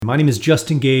My name is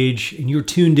Justin Gage, and you're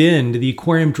tuned in to the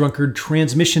Aquarium Drunkard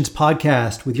Transmissions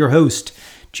podcast with your host,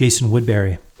 Jason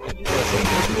Woodbury.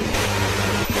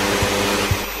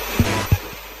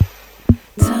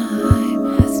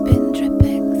 Time has been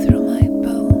dripping through my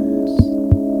bones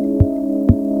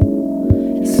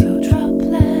in slow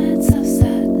droplets of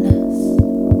sadness.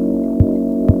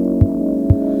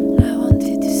 I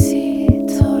wanted to see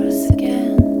Taurus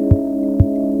again,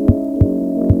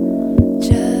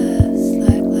 just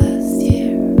like last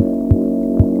year,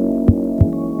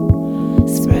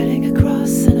 spreading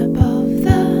across and above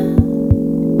the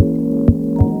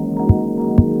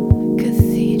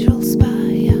cathedral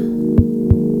spire.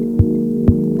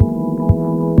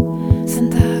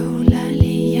 Santa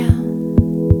Eulalia,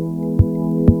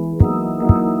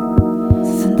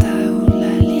 Santa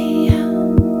Eulalia,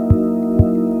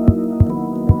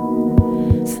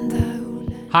 Santa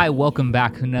Eulalia. Hi, welcome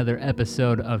back to another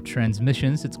episode of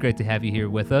Transmissions. It's great to have you here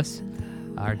with us.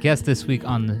 Our guest this week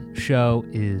on the show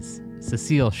is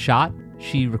Cecile Schott.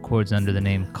 She records under the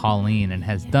name Colleen and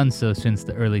has done so since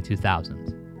the early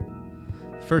 2000s.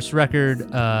 First record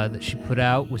that she put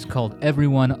out was called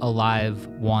Everyone Alive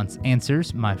Wants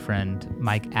Answers. My friend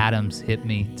Mike Adams hit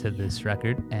me to this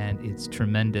record, and it's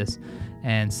tremendous.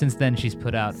 And since then, she's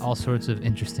put out all sorts of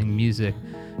interesting music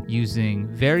using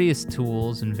various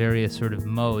tools and various sort of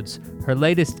modes. Her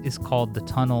latest is called The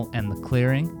Tunnel and the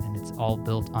Clearing, and it's all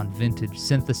built on vintage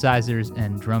synthesizers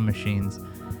and drum machines.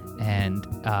 And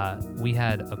we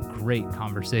had a great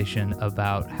conversation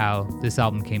about how this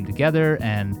album came together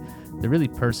and the really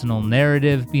personal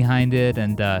narrative behind it.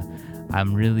 And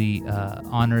I'm really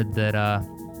honored that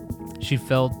she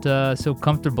felt so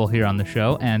comfortable here on the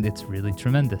show, and it's really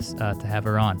tremendous to have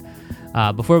her on.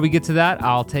 Before we get to that,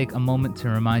 I'll take a moment to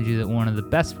remind you that one of the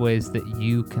best ways that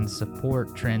you can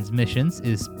support Transmissions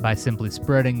is by simply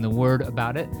spreading the word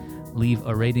about it. Leave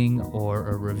a rating or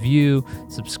a review,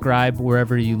 subscribe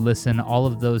wherever you listen. All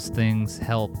of those things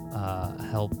help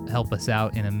us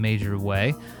out in a major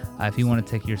way. If you want to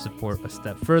take your support a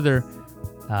step further,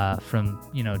 from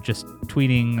just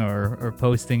tweeting or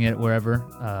posting it wherever,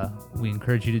 we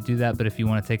encourage you to do that. But if you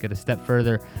want to take it a step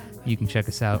further, you can check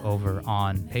us out over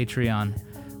on Patreon.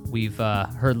 We've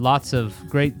heard lots of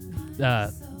great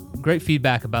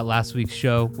feedback about last week's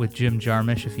show with Jim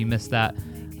Jarmusch. If you missed that,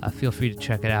 feel free to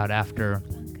check it out after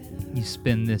you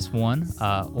spin this one,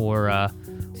 or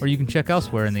you can check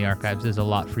elsewhere in the archives. There's a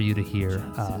lot for you to hear.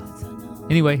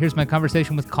 Anyway, here's my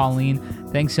conversation with Colleen.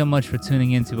 Thanks so much for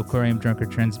tuning in to Aquarium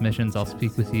Drunkard Transmissions. I'll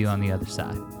speak with you on the other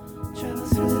side. Travel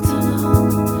through the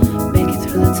tunnel, make it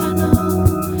through the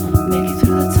tunnel, make it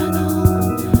through the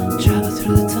tunnel, travel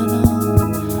through the tunnel,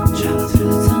 travel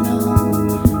through the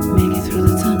tunnel, make it through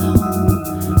the tunnel,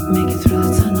 make it through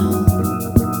the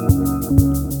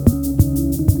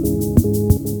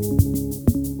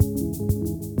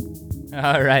tunnel.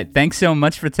 All right. Thanks so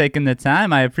much for taking the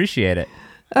time. I appreciate it.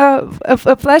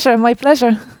 A pleasure, my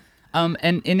pleasure. And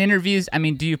in interviews, I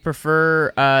mean, do you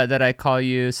prefer that I call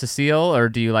you Cecile, or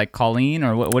do you like Colleen,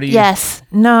 or what do you? Yes.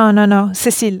 No.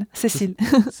 Cecile. Cecile.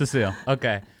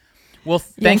 Okay. Well,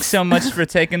 thanks so much for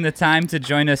taking the time to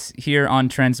join us here on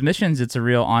Transmissions. It's a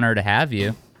real honor to have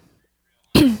you.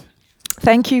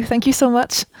 Thank you so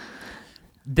much.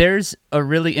 There's a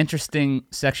really interesting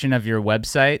section of your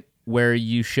website where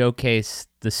you showcase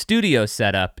the studio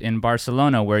setup in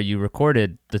Barcelona where you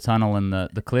recorded The Tunnel and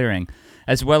the Clearing,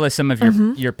 as well as some of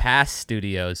your past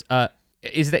studios.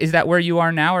 Is that where you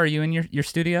are now? Are you in your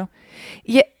studio?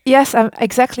 Yeah, yes,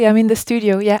 exactly. I'm in the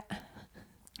studio. Yeah.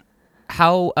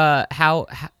 How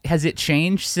has it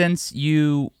changed since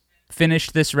you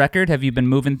finished this record? Have you been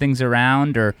moving things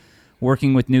around or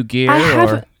working with new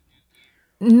gear?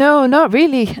 No, not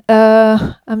really.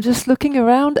 I'm just looking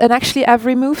around, and actually I've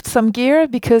removed some gear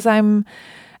because I'm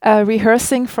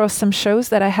rehearsing for some shows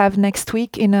that I have next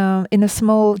week in a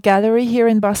small gallery here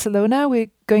in Barcelona.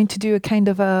 We're going to do a kind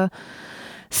of a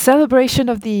celebration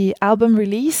of the album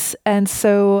release, and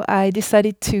so I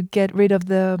decided to get rid of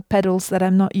the pedals that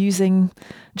I'm not using,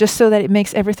 just so that it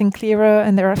makes everything clearer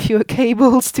and there are fewer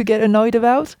cables to get annoyed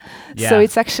about. Yeah. So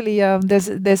it's actually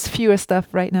there's fewer stuff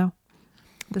right now.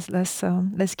 There's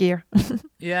less gear.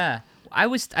 Yeah.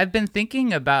 I've been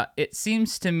thinking about, it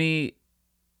seems to me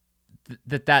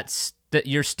that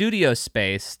your studio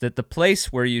space, that the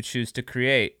place where you choose to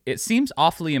create, it seems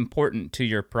awfully important to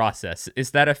your process.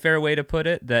 Is that a fair way to put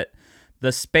it? That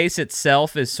the space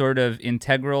itself is sort of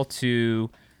integral to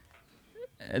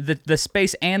the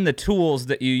space and the tools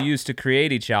that you use to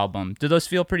create each album. Do those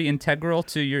feel pretty integral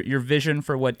to your vision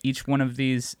for what each one of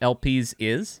these LPs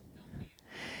is?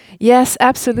 Yes,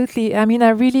 absolutely. I mean,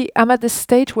 I'm at the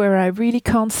stage where I really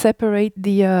can't separate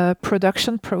the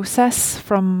production process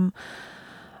from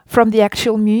the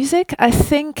actual music. I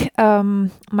think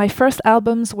my first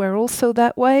albums were also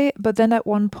that way, but then at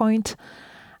one point,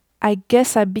 I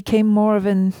guess I became more of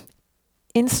an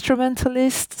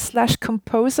instrumentalist slash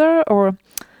composer, or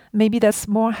maybe that's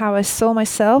more how I saw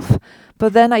myself.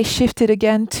 But then I shifted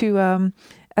again to,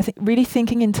 I think, really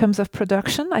thinking in terms of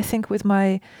production. I think with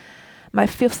my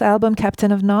fifth album,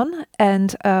 Captain of None,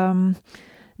 and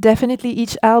definitely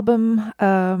each album,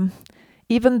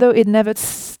 even though it never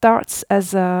starts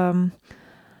as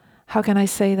how can I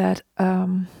say that?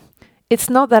 It's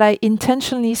not that I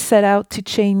intentionally set out to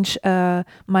change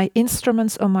my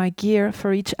instruments or my gear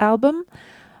for each album,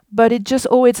 but it just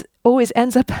always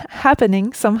ends up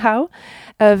happening somehow,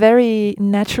 very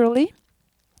naturally.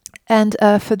 And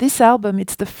for this album,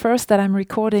 it's the first that I'm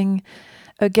recording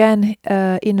again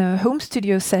in a home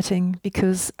studio setting,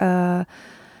 because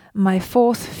my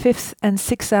fourth, fifth, and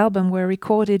sixth album were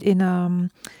recorded in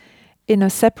a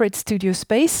separate studio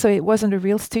space. So it wasn't a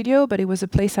real studio, but it was a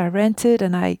place I rented,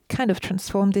 and I kind of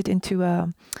transformed it into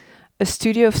a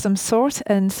studio of some sort.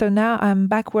 And so now I'm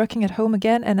back working at home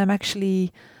again, and I'm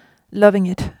actually loving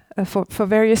it for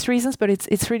various reasons. But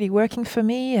it's really working for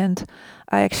me, and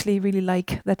I actually really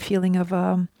like that feeling of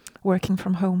working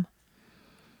from home.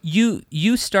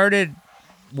 You started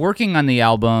working on the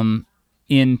album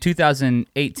in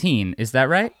 2018, is that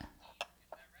right?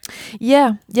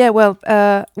 Yeah. Well,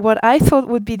 what I thought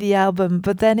would be the album,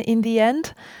 but then in the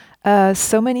end,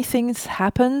 so many things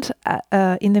happened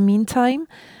in the meantime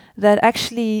that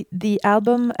actually the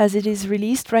album, as it is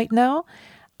released right now,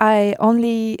 I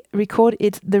only record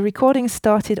it. The recording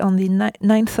started on the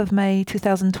 9th of May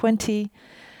 2020.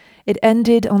 It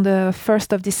ended on the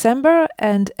 1st of December,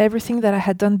 and everything that I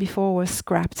had done before was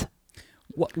scrapped.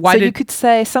 Why so did you could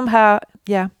say somehow,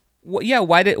 yeah.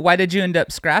 why did you end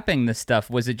up scrapping this stuff?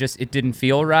 Was it just it didn't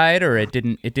feel right, or it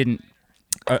didn't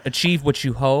achieve what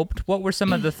you hoped? What were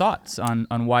some of the thoughts on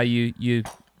why you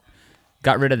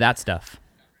got rid of that stuff?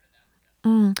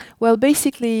 Well,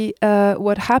 basically,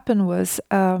 what happened was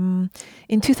in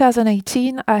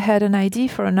 2018, I had an idea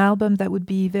for an album that would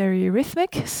be very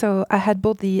rhythmic. So I had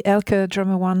bought the Elke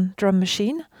Drummer One drum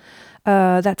machine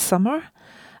that summer.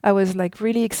 I was like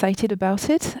really excited about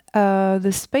it.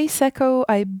 The Space Echo,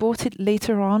 I bought it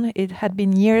later on. It had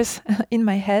been years in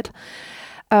my head.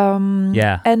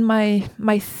 Yeah. And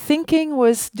my thinking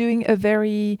was doing a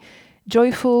very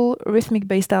joyful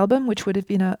rhythmic-based album, which would have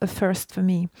been a first for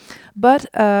me. But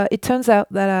it turns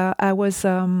out that I was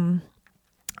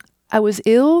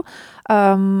ill.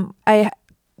 I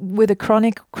with a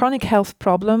chronic health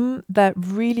problem that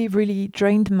really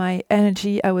drained my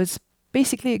energy. I was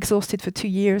basically exhausted for 2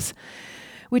 years,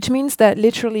 which means that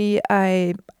literally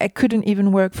I couldn't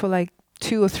even work for like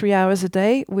 2 or 3 hours a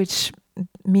day, which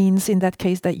means in that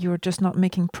case that you're just not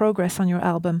making progress on your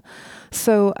album.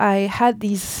 So I had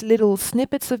these little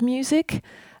snippets of music,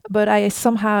 but it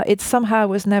somehow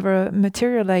was never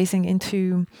materializing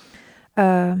into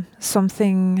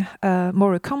something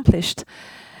more accomplished.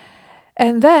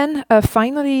 And then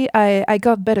finally I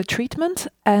got better treatment,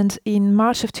 and in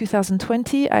March of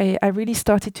 2020 I really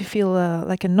started to feel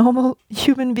like a normal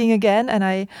human being again, and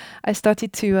I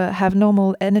started to have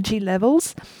normal energy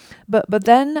levels. But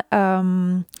then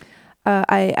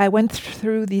I went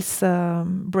through this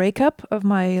breakup of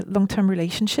my long-term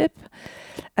relationship.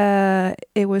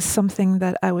 It was something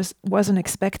that I wasn't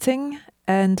expecting,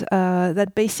 and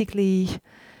that basically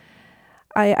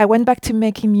I went back to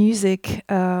making music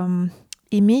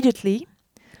immediately,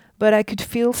 but I could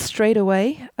feel straight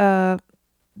away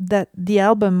that the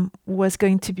album was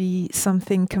going to be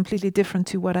something completely different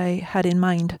to what I had in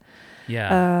mind.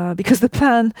 Yeah. Because the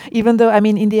plan, even though, I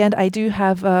mean, in the end, I do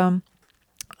have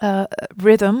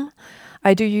rhythm.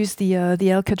 I do use the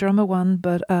Elke Drummer One,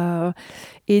 but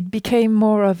it became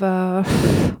more of a,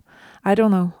 I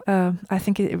don't know. I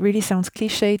think it really sounds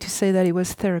cliche to say that it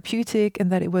was therapeutic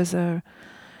and that it was a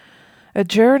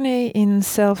journey in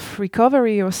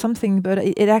self-recovery or something, but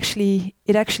it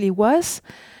actually was.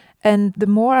 And the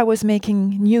more I was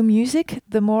making new music,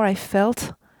 the more I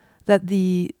felt that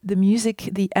the music,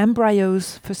 the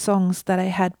embryos for songs that I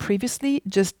had previously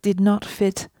just did not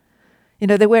fit. You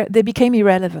know, they became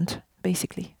irrelevant,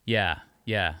 basically. Yeah.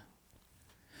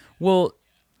 Well,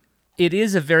 it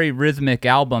is a very rhythmic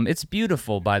album. It's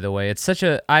beautiful, by the way. It's such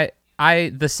a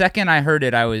the second I heard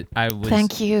it, I was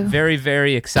Thank you. very,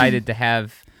 very excited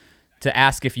to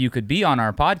ask if you could be on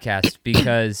our podcast,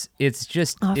 because it's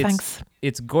just Thanks.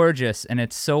 It's gorgeous, and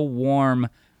it's so warm,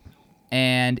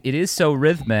 and it is so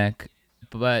rhythmic,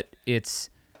 but it's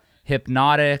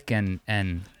hypnotic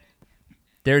and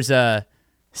there's a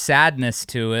sadness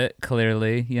to it,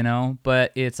 clearly, you know,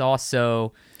 but it's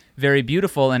also very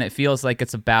beautiful, and it feels like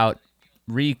it's about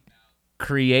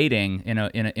recreating in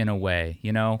a way,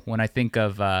 you know. When I think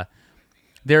of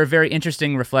there are very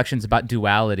interesting reflections about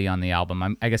duality on the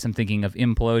album. I guess I'm thinking of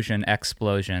implosion,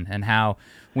 explosion, and how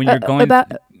when you're going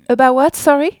about what?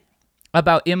 Sorry.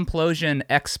 About implosion,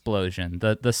 explosion,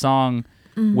 the song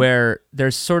where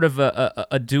there's sort of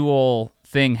a dual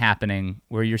thing happening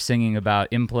where you're singing about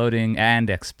imploding and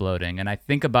exploding. And I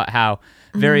think about how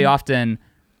very often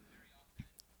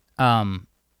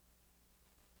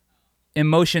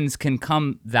emotions can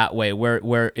come that way,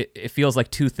 where it feels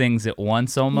like two things at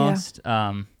once almost.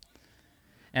 And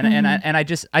I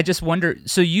just wonder,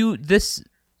 so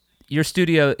your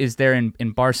studio is there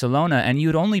in Barcelona, and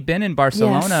you'd only been in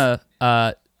Barcelona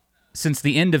since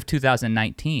the end of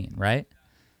 2019, right?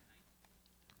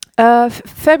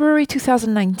 February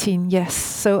 2019, yes.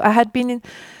 So I've been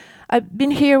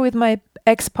here with my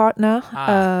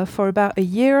ex-partner for about a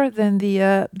year. Then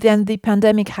the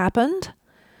pandemic happened,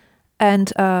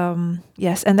 and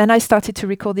yes, and then I started to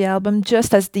record the album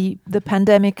just as the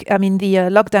pandemic. I mean, the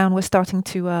lockdown was starting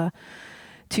to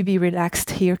be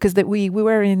relaxed here, because we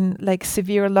were in like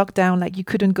severe lockdown. Like you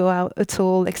couldn't go out at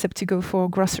all except to go for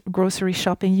grocery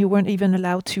shopping. You weren't even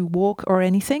allowed to walk or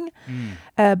anything.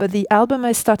 But the album,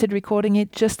 I started recording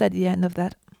it just at the end of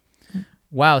that.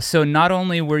 Wow. So not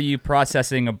only were you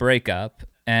processing a breakup,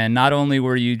 and not only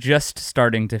were you just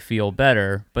starting to feel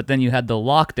better, but then you had the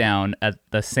lockdown at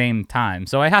the same time.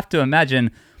 So I have to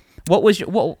imagine,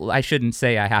 I shouldn't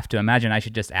say I have to imagine, I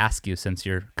should just ask you, since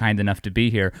you're kind enough to be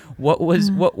here. What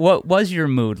was your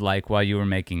mood like while you were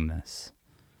making this?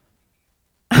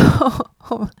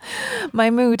 My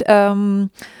mood, well,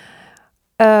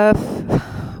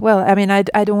 I mean, I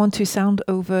don't want to sound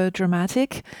over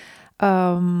dramatic,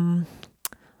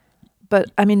 but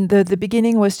I mean, the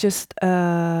beginning was just,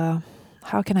 how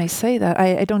can I say that?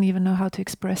 I don't even know how to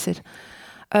express it.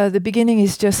 The beginning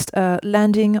is just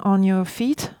landing on your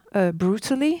feet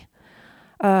brutally.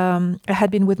 I had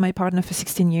been with my partner for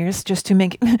 16 years, just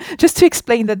to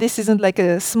explain that this isn't like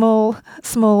a small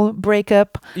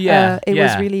breakup. It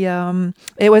was really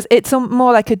it's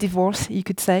more like a divorce, you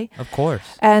could say. Of course.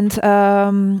 And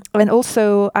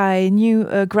also I knew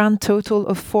a grand total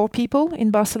of 4 people in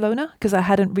Barcelona, because I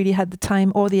hadn't really had the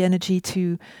time or the energy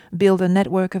to build a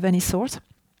network of any sort.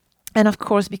 And of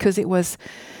course, because it was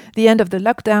the end of the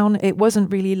lockdown, it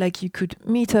wasn't really like you could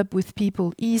meet up with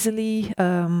people easily.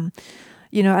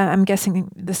 You know, I'm guessing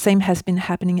the same has been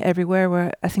happening everywhere,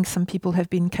 where I think some people have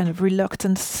been kind of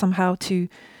reluctant somehow to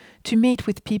meet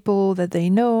with people that they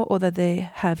know or that they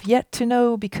have yet to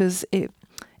know, because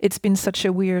it's been such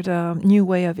a weird new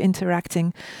way of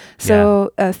interacting.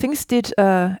 So things did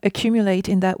accumulate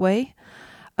in that way.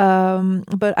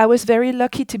 But I was very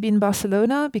lucky to be in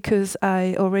Barcelona, because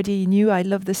I already knew I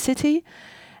loved the city.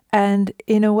 And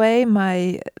in a way,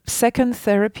 my second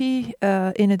therapy,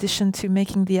 in addition to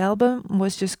making the album,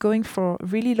 was just going for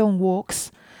really long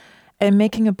walks and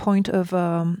making a point of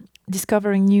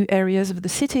discovering new areas of the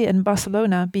city. And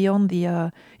Barcelona, beyond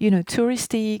the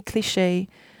touristy cliche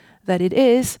that it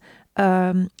is,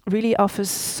 really offers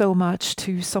so much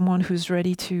to someone who's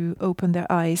ready to open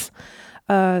their eyes.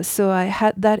 So I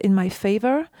had that in my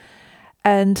favor.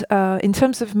 And in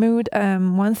terms of mood,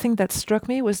 one thing that struck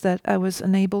me was that I was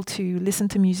unable to listen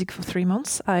to music for 3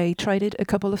 months. I tried it a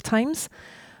couple of times,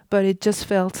 but it just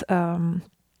felt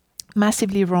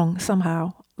massively wrong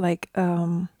somehow. Like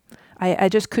I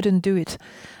just couldn't do it.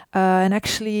 And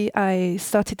actually, I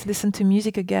started to listen to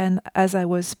music again as I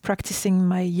was practicing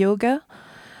my yoga.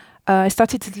 I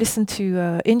started to listen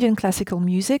to Indian classical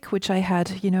music, which I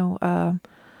had,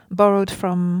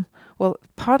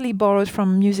 partly borrowed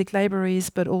from music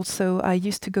libraries, but also I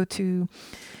used to go to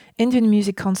Indian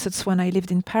music concerts when I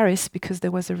lived in Paris, because there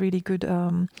was a really good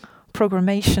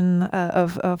programmation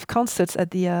of concerts at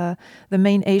the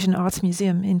main Asian Arts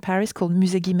Museum in Paris called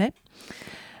Musée Guimet.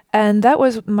 And that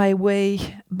was my way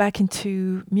back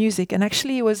into music. And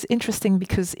actually it was interesting,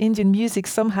 because Indian music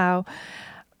somehow,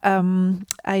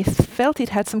 I felt it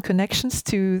had some connections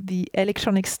to the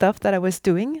electronic stuff that I was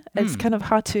doing. It's kind of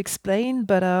hard to explain,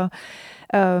 but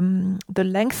the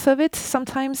length of it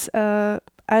sometimes,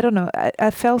 I don't know. I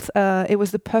felt it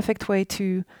was the perfect way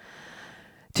to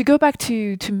go back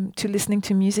to listening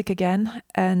to music again.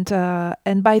 And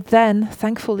by then,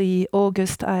 thankfully,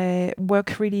 August,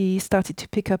 work really started to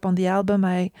pick up on the album.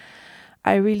 I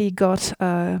really got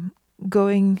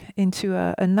going into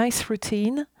a nice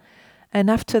routine. And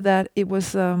after that, it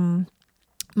was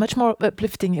much more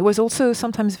uplifting. It was also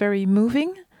sometimes very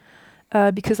moving.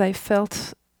 because I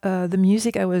felt the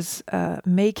music I was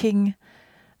making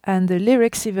and the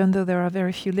lyrics, even though there are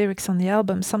very few lyrics on the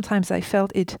album, sometimes I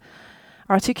felt it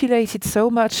articulated so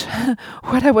much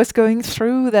what I was going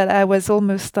through that I was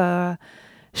almost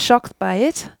shocked by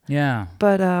it. Yeah.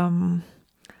 But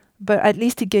at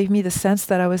least it gave me the sense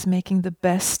that I was making the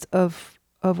best of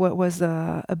what was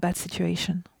a bad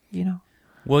situation, you know.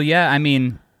 Well, yeah, I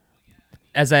mean,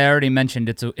 as I already mentioned,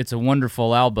 it's a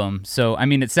wonderful album. So, I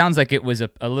mean, it sounds like it was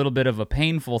a little bit of a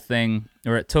painful thing,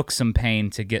 or it took some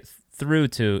pain to get through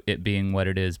to it being what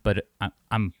it is. But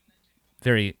I'm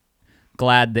very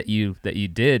glad that you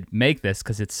did make this,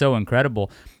 because it's so incredible.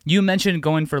 You mentioned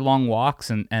going for long walks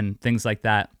and things like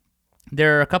that.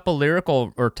 There are a couple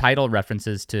lyrical or title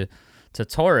references to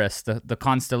Taurus, the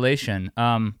constellation.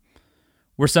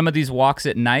 Were some of these walks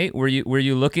at night? Were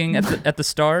you looking at the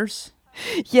stars?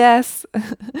 Yes.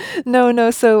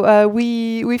 No. So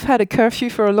we've had a curfew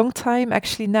for a long time.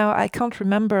 Actually, now I can't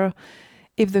remember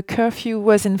if the curfew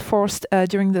was enforced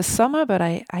during the summer, but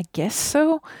I guess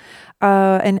so.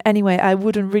 And anyway, I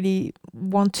wouldn't really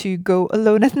want to go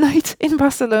alone at night in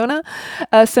Barcelona.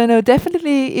 So no,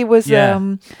 definitely it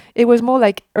was more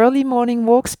like early morning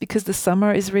walks, because the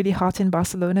summer is really hot in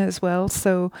Barcelona as well.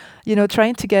 So, you know,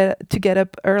 trying to get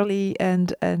up early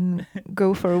and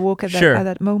go for a walk at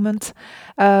that moment.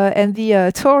 And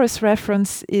the Taurus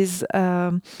reference is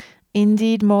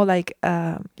indeed more like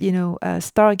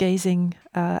stargazing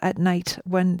at night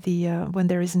when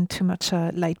there isn't too much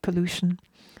light pollution.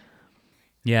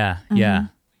 Yeah, yeah.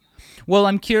 Well,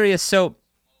 I'm curious. So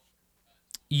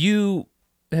you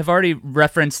have already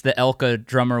referenced the Elka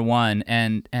Drummer 1,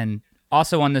 and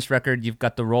also on this record you've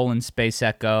got the Roland Space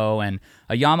Echo and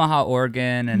a Yamaha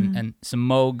organ and some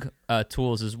Moog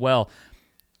tools as well.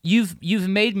 You've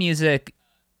made music.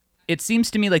 It seems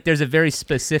to me like there's a very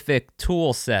specific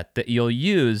tool set that you'll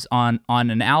use on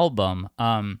an album,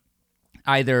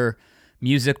 either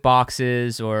music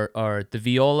boxes or the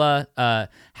viola.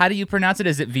 How do you pronounce it?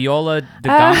 Is it viola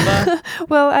da gamba?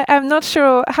 Well, I'm not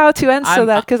sure how to answer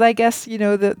that, because I guess, you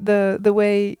know, the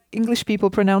way English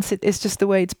people pronounce it is just the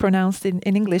way it's pronounced in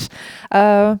English.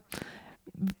 In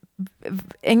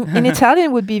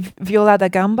Italian would be viola da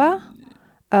gamba.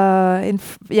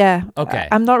 Okay.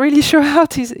 I'm not really sure how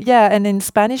to. Yeah, and in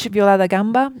Spanish, viola da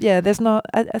gamba. Yeah,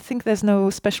 I think there's no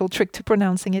special trick to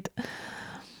pronouncing it.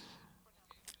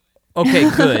 Okay,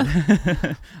 good.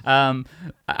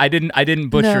 I didn't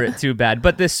butcher it too bad,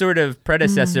 but this sort of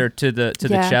predecessor to the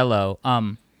cello.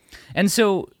 And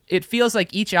so it feels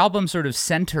like each album sort of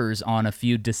centers on a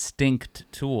few distinct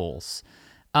tools.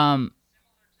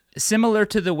 Similar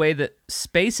to the way that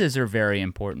spaces are very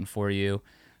important for you,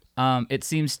 it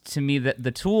seems to me that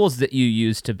the tools that you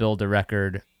use to build a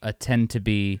record tend to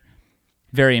be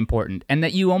very important, and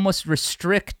that you almost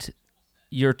restrict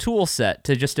your tool set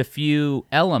to just a few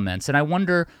elements. And I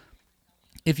wonder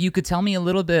if you could tell me a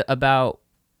little bit about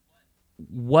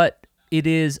what it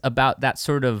is about that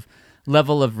sort of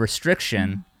level of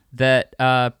restriction that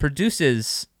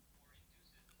produces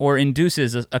or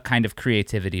induces a kind of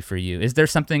creativity for you. Is there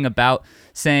something about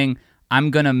saying,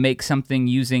 I'm going to make something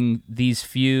using these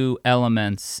few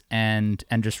elements and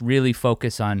just really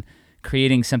focus on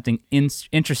creating something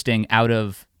interesting out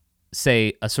of,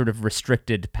 say, a sort of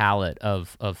restricted palette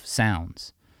of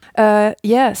sounds?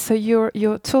 Yeah, so you're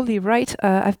totally right.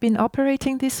 I've been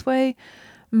operating this way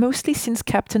mostly since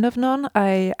Captain of None.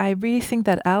 I really think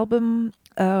that album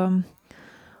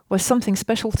was something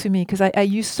special to me, because I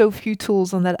used so few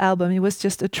tools on that album. It was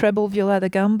just a treble viola da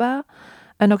gamba,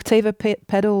 an octave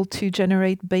pedal to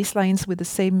generate bass lines with the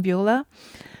same viola,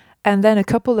 and then a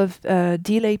couple of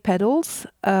delay pedals,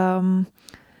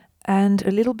 and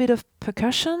a little bit of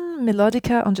percussion,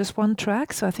 melodica on just one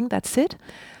track. So I think that's it.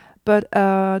 But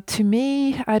to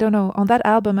me, I don't know, on that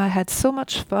album I had so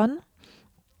much fun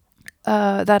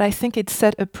that I think it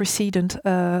set a precedent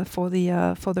for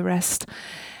the rest.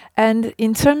 And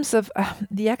in terms of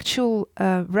the actual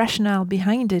rationale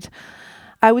behind it,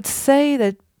 I would say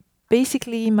that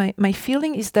basically my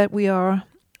feeling is that we are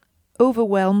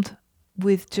overwhelmed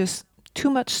with just too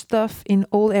much stuff in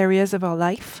all areas of our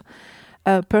life.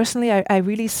 Personally, I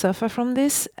really suffer from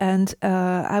this, and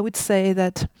I would say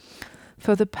that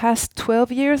for the past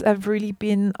 12 years, I've really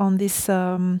been on this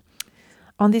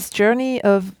journey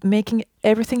of making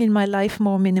everything in my life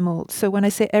more minimal. So when I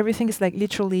say everything, it's like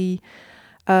literally.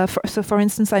 For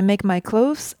instance, I make my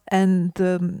clothes, and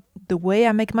the way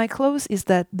I make my clothes is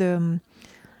that the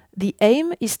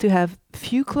aim is to have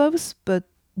few clothes, but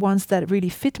ones that really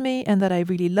fit me and that I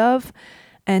really love,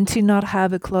 and to not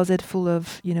have a closet full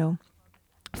of,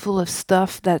 full of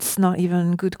stuff that's not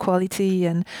even good quality.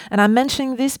 And I'm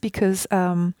mentioning this because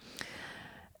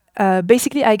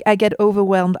basically I get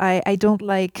overwhelmed. I don't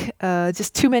like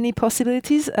just too many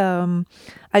possibilities.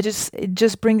 It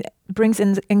just brings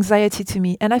anxiety to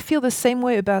me, and I feel the same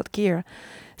way about gear.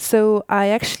 So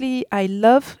I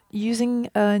love using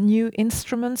new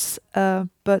instruments,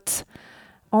 but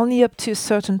only up to a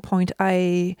certain point.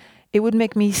 It would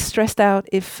make me stressed out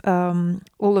if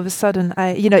all of a sudden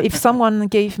if someone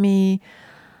gave me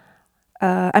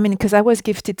because I was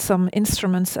gifted some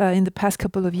instruments in the past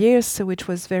couple of years, so which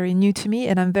was very new to me,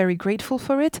 and I'm very grateful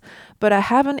for it. But I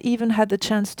haven't even had the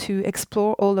chance to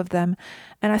explore all of them.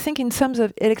 And I think in terms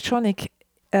of electronic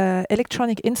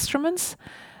instruments,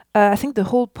 I think the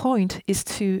whole point is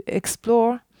to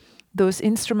explore those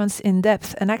instruments in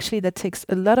depth. And actually, that takes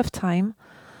a lot of time,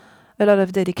 a lot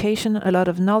of dedication, a lot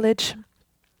of knowledge.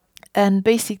 And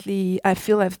basically, I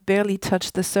feel I've barely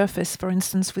touched the surface. For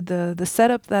instance, with the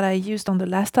setup that I used on the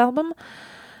last album,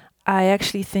 I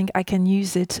actually think I can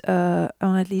use it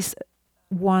on at least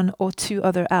one or two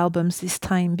other albums this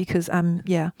time because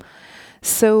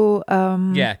So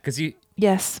Yeah, because you.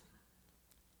 yes.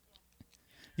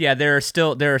 Yeah, there are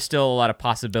still a lot of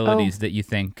possibilities that you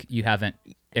think you haven't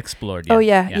explored yet. Oh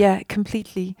yeah,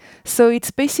 completely. So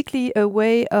it's basically a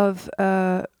way of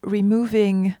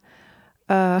removing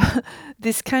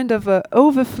this kind of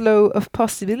overflow of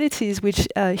possibilities, which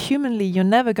humanly you're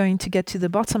never going to get to the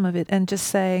bottom of it, and just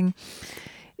saying,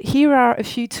 here are a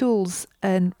few tools,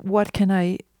 and what can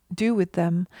I do with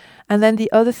them? And then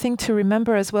the other thing to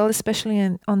remember as well,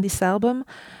 especially on this album,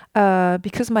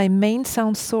 because my main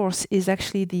sound source is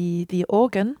actually the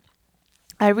organ,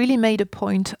 I really made a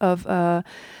point of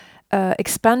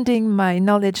expanding my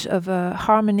knowledge of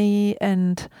harmony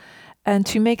and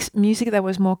to make music that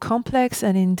was more complex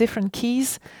and in different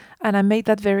keys. And I made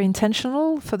that very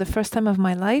intentional for the first time of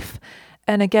my life.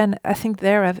 And again, I think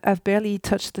there I've barely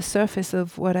touched the surface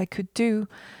of what I could do.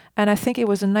 And I think it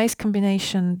was a nice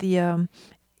combination, the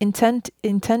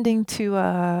intending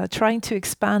to trying to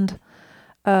expand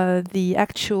the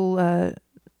actual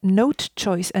note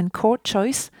choice and chord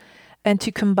choice, and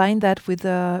to combine that with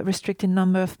a restricted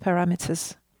number of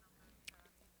parameters.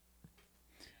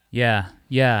 Yeah.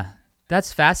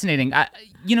 That's fascinating.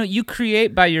 You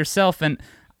create by yourself, and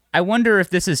I wonder if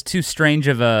this is too strange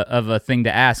of a thing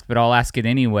to ask, but I'll ask it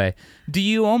anyway. Do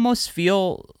you almost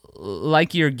feel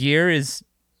like your gear is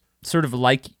sort of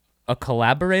like a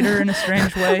collaborator in a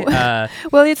strange way?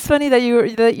 Well, it's funny that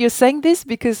you're saying this,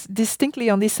 because distinctly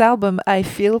on this album, I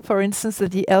feel, for instance,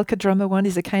 that the Elka drummer one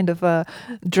is a kind of a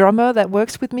drummer that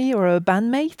works with me, or a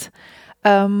bandmate.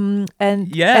 And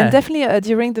definitely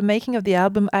during the making of the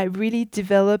album, I really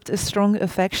developed a strong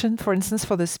affection, for instance,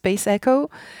 for the Space Echo.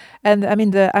 And I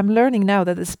mean, I'm learning now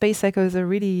that the Space Echo is a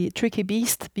really tricky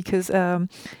beast, because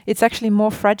it's actually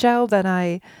more fragile than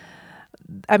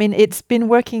I mean, it's been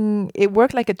working. It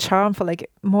worked like a charm for like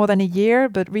more than a year,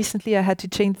 but recently I had to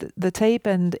change the tape,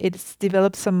 and it's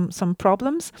developed some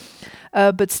problems.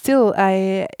 But still,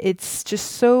 it's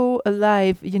just so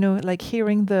alive. Like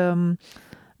hearing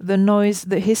the noise,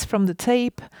 the hiss from the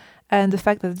tape, and the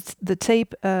fact that the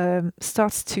tape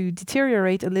starts to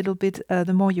deteriorate a little bit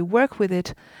the more you work with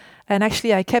it. And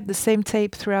actually, I kept the same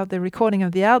tape throughout the recording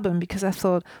of the album, because I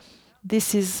thought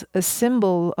this is a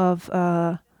symbol of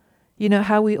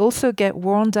how we also get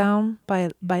worn down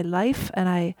by life. And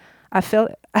I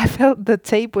felt the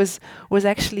tape was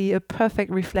actually a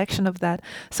perfect reflection of that.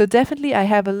 So definitely, I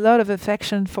have a lot of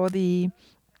affection for the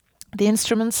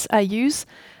instruments I use.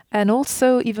 And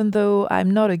also, even though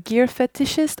I'm not a gear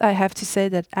fetishist, I have to say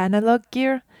that analog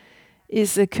gear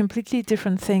is a completely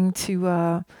different thing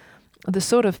to the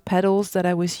sort of pedals that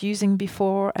I was using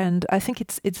before. And I think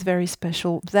it's very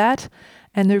special. That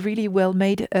and a really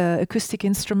well-made acoustic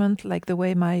instrument, like the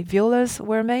way my violas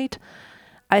were made,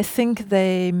 I think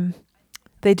they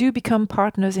do become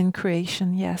partners in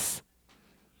creation, yes.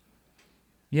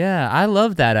 Yeah, I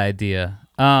love that idea.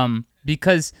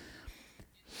 Because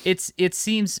it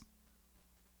seems,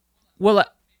 well,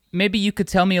 maybe you could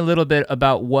tell me a little bit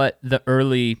about what does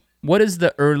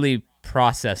the early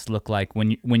process look like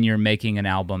when you're making an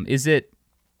album? Is it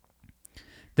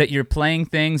that you're playing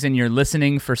things and you're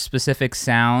listening for specific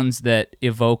sounds that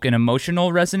evoke an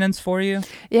emotional resonance for you?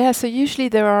 Yeah, so usually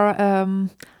there are,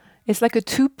 it's like a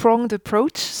two-pronged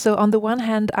approach. So on the one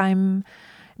hand,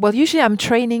 usually I'm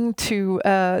training to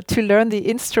learn the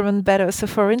instrument better. So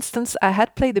for instance, I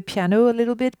had played the piano a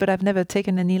little bit, but I've never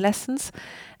taken any lessons,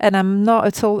 and I'm not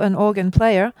at all an organ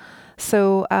player.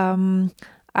 So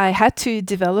I had to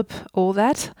develop all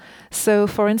that. So,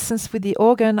 for instance, with the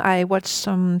organ, I watched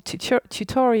some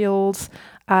tutorials.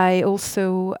 I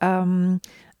also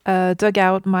dug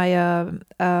out my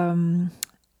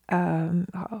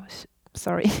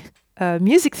sorry.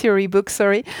 Music theory book.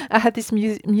 Sorry, I had this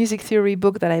music theory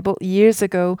book that I bought years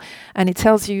ago, and it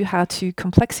tells you how to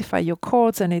complexify your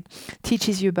chords, and it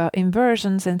teaches you about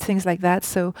inversions and things like that.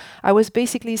 So I was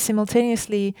basically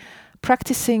simultaneously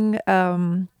practicing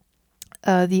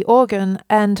the organ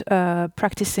and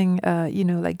practicing,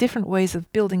 like different ways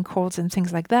of building chords and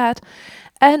things like that,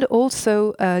 and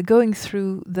also going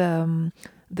through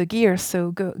the gear,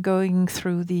 so going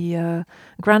through the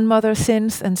grandmother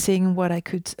synths and seeing what I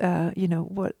could,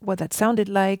 what that sounded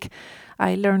like.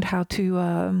 I learned how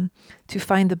to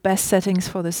find the best settings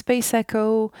for the space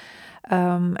echo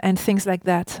and things like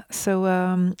that. So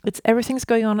everything's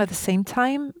going on at the same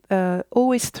time,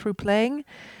 always through playing.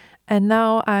 And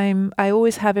now I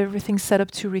always have everything set up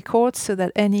to record, so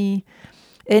that any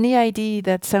ID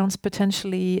that sounds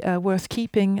potentially worth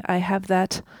keeping, I have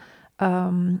that.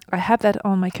 I have that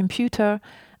on my computer,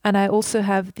 and I also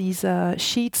have these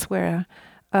sheets where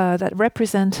that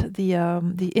represent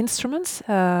the instruments,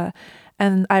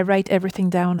 and I write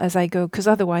everything down as I go, because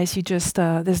otherwise you just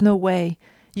there's no way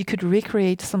you could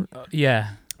recreate some.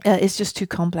 It's just too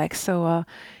complex. So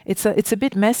it's a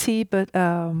bit messy, but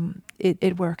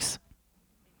it works.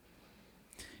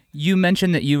 You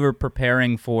mentioned that you were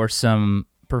preparing for some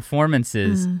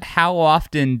performances. How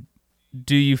often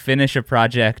do you finish a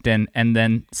project and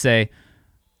then say,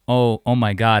 oh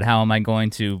my God, how am I going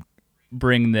to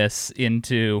bring this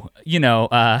into,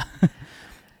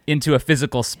 into a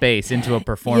physical space, into a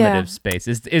performative space?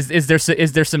 Is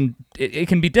there some, it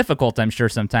can be difficult, I'm sure,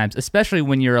 sometimes, especially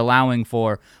when you're allowing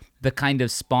for the kind of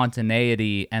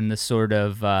spontaneity and the sort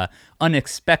of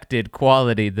unexpected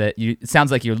quality that it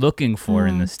sounds like you're looking for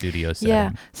in the studio setting.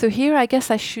 Yeah, so here I guess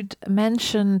I should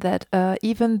mention that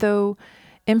even though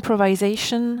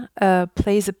improvisation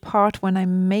plays a part when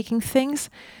I'm making things,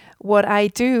 what I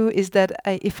do is that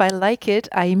if I like it,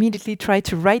 I immediately try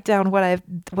to write down what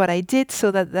I did,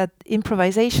 so that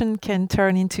improvisation can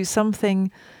turn into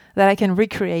something that I can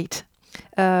recreate.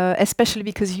 Especially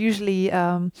because usually,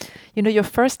 your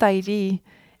first idea,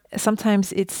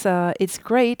 sometimes it's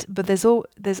great, but there's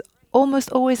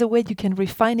almost always a way you can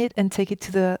refine it and take it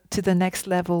to the next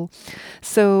level.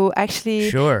 So actually,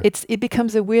 sure, it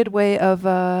becomes a weird way of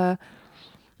I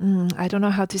don't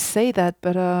know how to say that,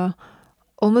 but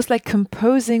almost like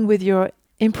composing with your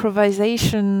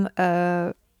improvisation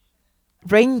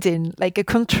reined in, like a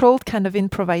controlled kind of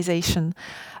improvisation.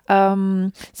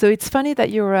 So it's funny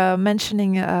that you're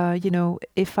mentioning,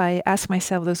 if I ask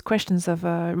myself those questions of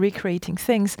recreating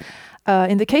things.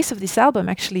 In the case of this album,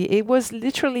 actually, it was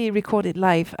literally recorded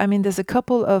live. I mean, there's a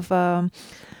couple of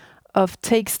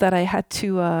takes that I had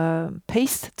to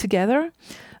paste together,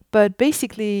 but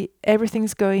basically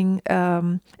everything's been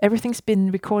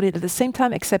recorded at the same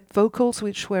time, except vocals,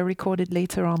 which were recorded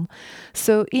later on.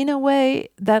 So in a way,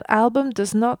 that album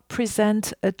does not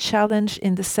present a challenge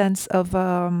in the sense of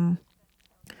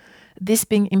this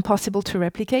being impossible to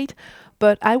replicate.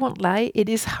 But I won't lie, it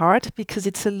is hard because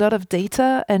it's a lot of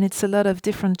data and it's a lot of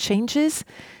different changes,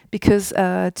 because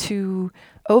to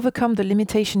overcome the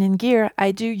limitation in gear,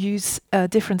 I do use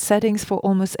different settings for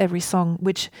almost every song,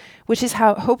 which is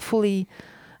how hopefully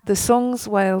the songs,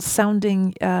 while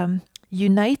sounding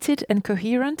united and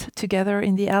coherent together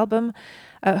in the album,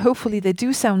 hopefully they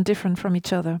do sound different from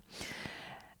each other.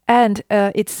 And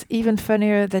it's even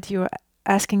funnier that you're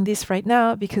asking this right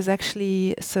now, because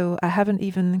actually, so I haven't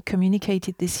even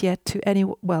communicated this yet to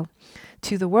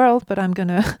to the world, but I'm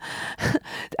gonna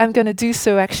do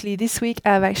so actually this week.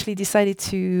 I've actually decided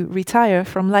to retire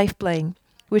from live playing,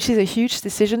 which is a huge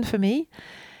decision for me,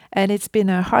 and it's been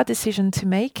a hard decision to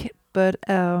make, but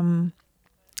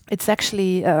it's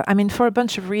actually for a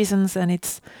bunch of reasons, and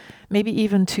it's maybe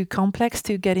even too complex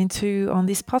to get into on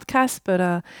this podcast, but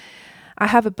I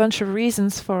have a bunch of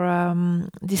reasons for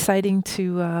deciding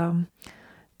to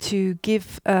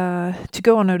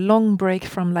go on a long break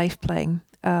from live playing.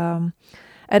 And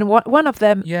one of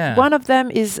them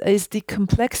is the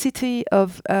complexity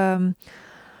of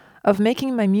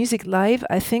making my music live.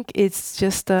 I think it's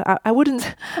just I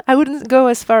wouldn't go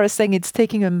as far as saying it's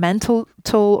taking a mental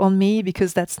toll on me,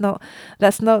 because that's not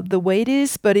the way it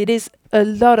is, but it is a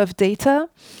lot of data.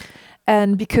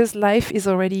 And because life is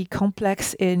already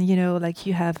complex in, like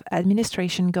you have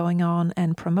administration going on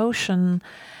and promotion,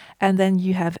 and then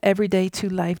you have everyday to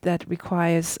life that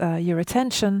requires your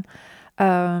attention.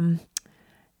 That's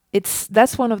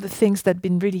one of the things that's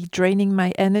been really draining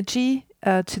my energy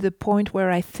to the point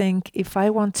where I think if I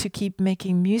want to keep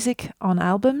making music on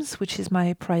albums, which is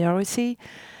my priority,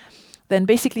 then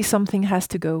basically something has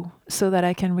to go so that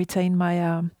I can retain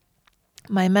my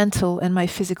mental and my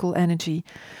physical energy.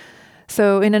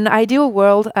 So in an ideal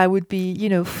world, I would be,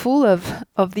 full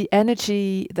of the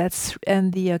energy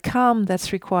and the calm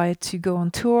that's required to go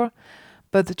on tour.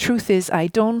 But the truth is, I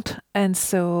don't, and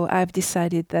so I've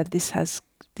decided that this has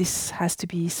to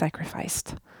be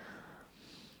sacrificed.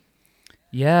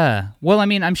 Yeah. Well, I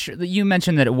mean, I'm sure that you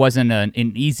mentioned that it wasn't an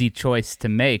easy choice to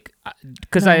make,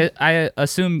 because No. I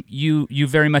assume you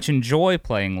very much enjoy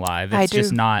playing live. I It's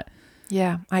just do. not.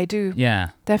 Yeah, I do.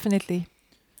 Yeah. Definitely.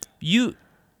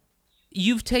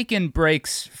 You've taken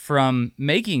breaks from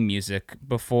making music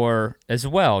before as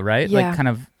well, right? Yeah. Like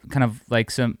kind of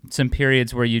like some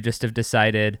periods where you just have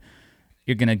decided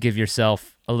you're going to give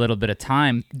yourself a little bit of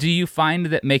time. Do you find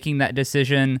that making that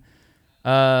decision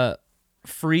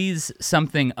frees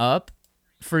something up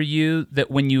for you, that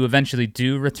when you eventually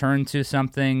do return to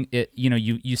something,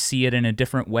 you see it in a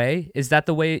different way? Is that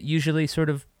the way it usually sort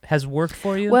of has worked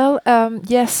for you? Well,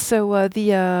 yes. So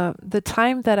the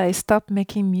time that I stopped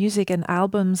making music and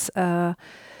albums for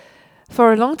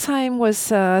a long time was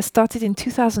started in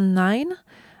 2009.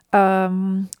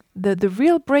 The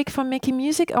real break from making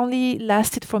music only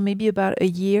lasted for maybe about a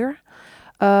year.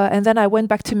 And then I went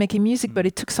back to making music, but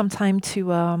it took some time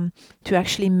to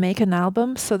actually make an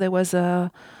album. So there was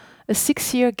a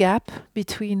 6-year gap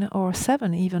between, or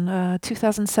 7 even,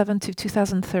 2007 to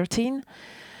 2013,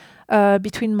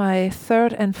 between my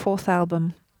third and fourth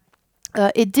album.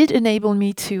 It did enable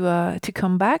me to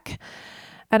come back,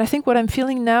 and I think what I'm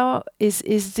feeling now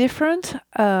is different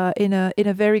in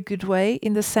a very good way,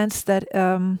 in the sense that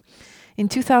in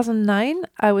 2009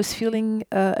 I was feeling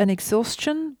an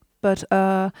exhaustion. But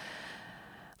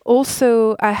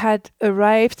also, I had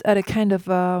arrived at a kind of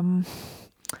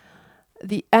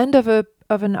the end of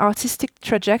an artistic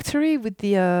trajectory with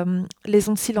the Les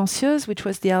Ondes Silencieuses, which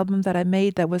was the album that I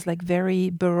made that was like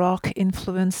very Baroque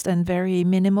influenced and very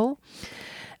minimal.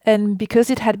 And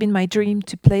because it had been my dream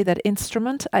to play that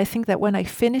instrument, I think that when I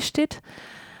finished it,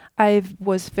 I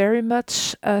was very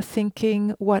much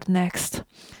thinking, what next?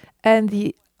 And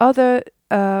the other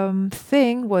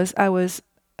thing was I was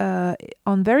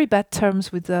on very bad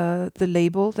terms with the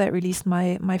label that released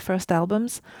my first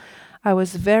albums. I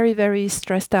was very, very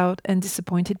stressed out and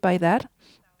disappointed by that.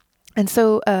 And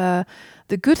so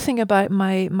the good thing about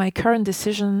my current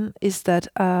decision is that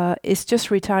it's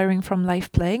just retiring from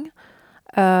live playing,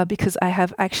 because I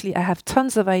have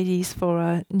tons of ideas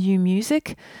for new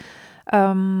music.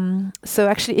 So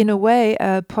actually, in a way,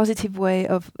 a positive way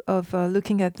of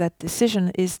looking at that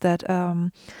decision is that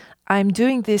I'm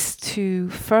doing this to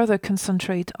further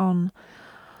concentrate on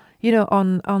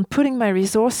putting my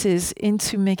resources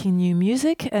into making new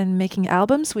music and making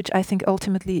albums, which I think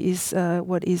ultimately is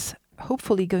what is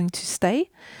hopefully going to stay.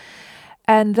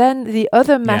 And then the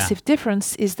other massive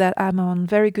difference is that I'm on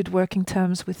very good working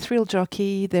terms with Thrill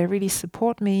Jockey. They really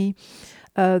support me.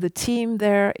 The team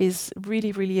there is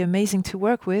really, really amazing to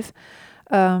work with.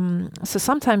 So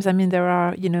sometimes, there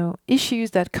are,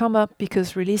 issues that come up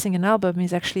because releasing an album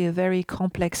is actually a very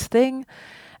complex thing.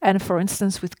 And for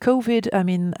instance, with COVID,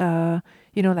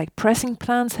 like pressing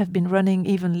plants have been running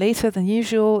even later than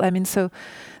usual. So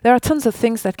there are tons of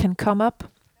things that can come up.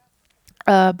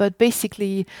 But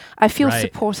basically, I feel Right.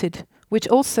 supported, which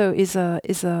also is a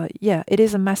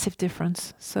massive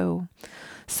difference. So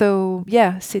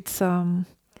yes,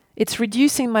 it's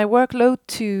reducing my workload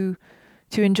to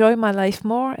enjoy my life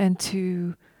more and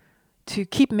to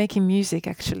keep making music,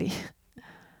 actually.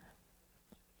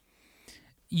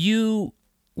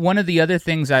 One of the other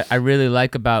things I really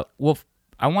like about,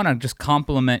 I want to just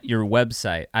compliment your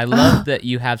website. I love that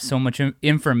you have so much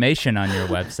information on your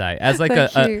website. As like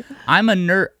Thank you. I'm a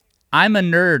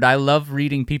nerd. I love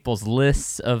reading people's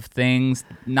lists of things,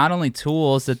 not only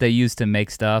tools that they use to make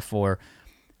stuff or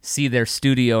see their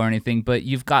studio or anything, but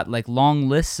you've got like long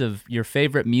lists of your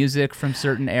favorite music from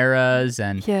certain eras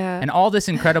and all this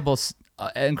incredible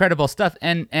stuff,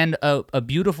 and a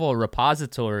beautiful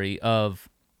repository of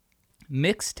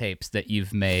mixtapes that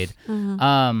you've made.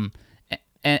 And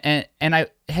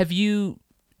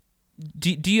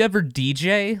do you ever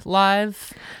DJ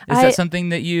live? Is that something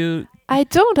that you? I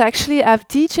don't actually. I've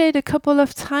DJed a couple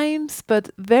of times, but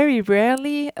very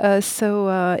rarely.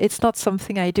 So it's not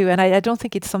something I do, and I don't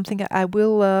think it's something I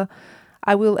will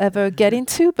ever get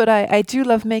into. But I do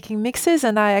love making mixes,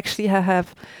 and I actually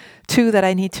have 2 that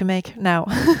I need to make now.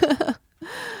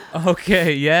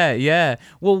 Okay, yeah.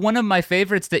 Well, one of my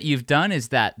favorites that you've done is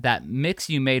that mix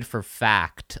you made for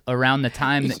Fact around the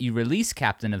time that you released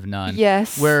Captain of None.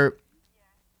 Yes. Where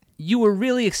you were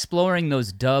really exploring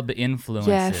those dub influences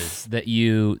Yes. that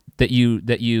you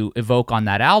evoke on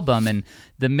that album, and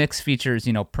the mix features,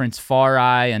 Prince Far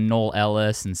Eye and Noel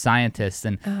Ellis and Scientists,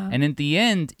 and at the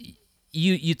end,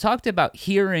 you talked about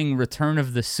hearing Return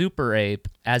of the Super Ape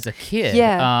as a kid.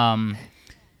 Yeah.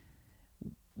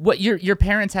 What your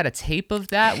parents had a tape of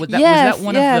that? Was Yes, that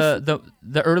one yes. of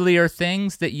the earlier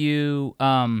things that you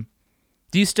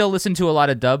do you still listen to a lot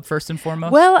of dub first and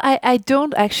foremost? Well, I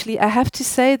don't actually. I have to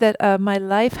say that my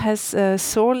life has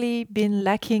sorely been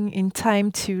lacking in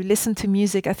time to listen to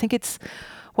music. I think it's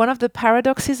one of the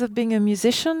paradoxes of being a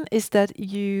musician is that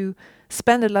you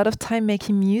spend a lot of time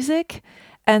making music,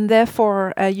 and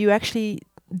therefore you actually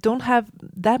don't have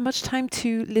that much time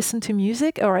to listen to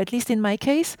music, or at least in my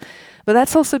case. But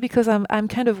that's also because I'm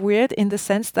kind of weird in the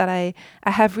sense that I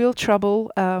have real trouble.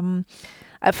 I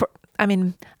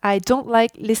don't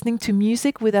like listening to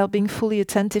music without being fully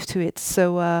attentive to it.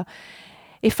 So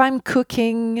if I'm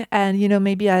cooking and,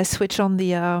 maybe I switch on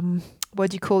the,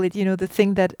 what do you call it? The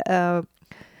thing that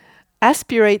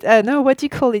aspirate, no, what do you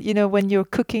call it? When you're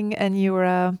cooking and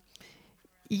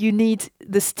you need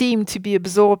the steam to be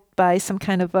absorbed by some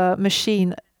kind of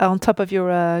machine on top of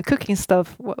your cooking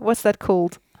stuff. What's that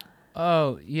called?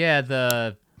 Oh,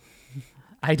 yeah,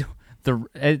 I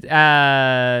don't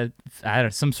know,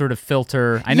 some sort of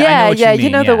filter. I know what you mean. You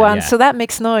know the one. Yeah. So that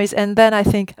makes noise, and then I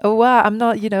think, oh wow, I'm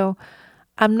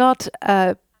not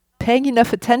paying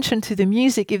enough attention to the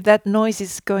music if that noise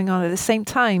is going on at the same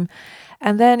time.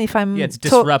 And then if I'm it's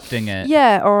disrupting it.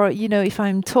 Yeah, or if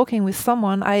I'm talking with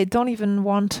someone, I don't even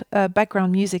want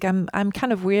background music. I'm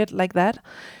kind of weird like that.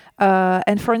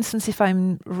 And for instance, if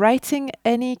I'm writing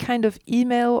any kind of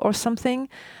email or something,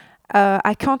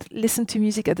 I can't listen to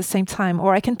music at the same time,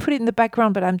 or I can put it in the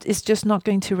background, but it's just not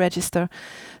going to register.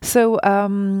 So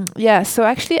so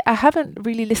actually I haven't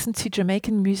really listened to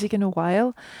Jamaican music in a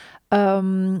while.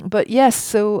 But yes,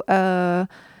 so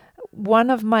one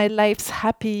of my life's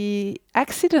happy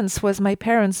accidents was my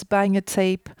parents buying a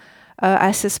tape,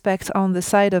 I suspect on the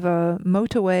side of a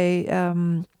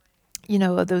motorway,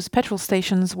 those petrol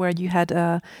stations where you had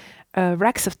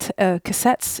racks of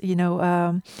cassettes,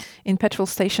 in petrol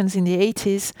stations in the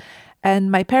 80s. And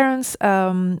my parents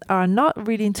are not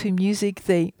really into music.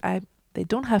 They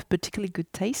don't have particularly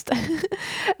good taste,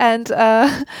 but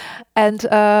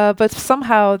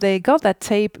somehow they got that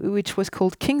tape, which was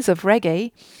called Kings of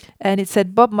Reggae, and it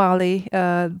said Bob Marley.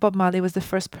 Bob Marley was the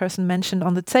first person mentioned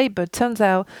on the tape, but turns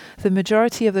out the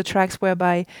majority of the tracks were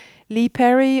by Lee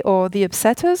Perry or the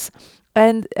Upsetters.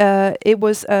 And it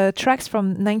was tracks from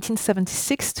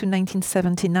 1976 to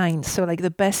 1979, so like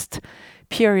the best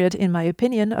period, in my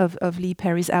opinion, of Lee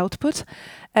Perry's output.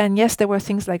 And yes, there were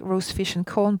things like Roast Fish and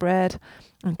Cornbread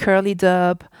and Curly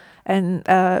Dub, and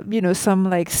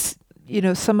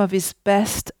some of his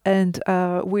best and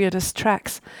weirdest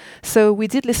tracks. So we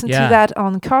did listen to that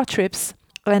on car trips,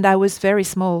 and I was very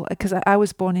small because I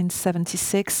was born in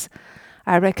 76.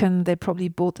 I reckon they probably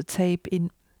bought the tape in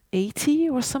 80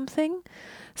 or something.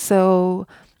 So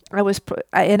I was,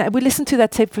 we listened to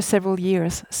that tape for several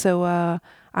years. So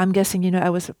I'm guessing, I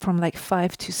was from like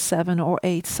 5 to 7 or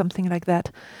 8, something like that.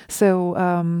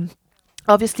 So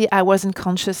obviously I wasn't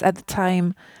conscious at the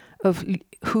time of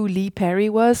who Lee Perry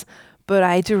was, but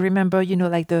I do remember,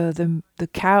 like the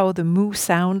cow, the moo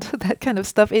sound, that kind of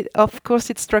stuff. Of course,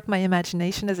 it struck my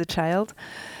imagination as a child.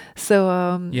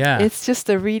 So it's just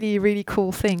a really, really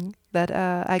cool thing that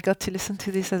I got to listen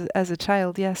to this as a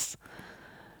child. Yes.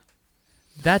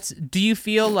 Do you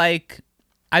feel like,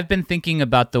 I've been thinking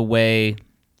about the way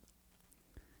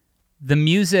the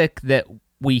music that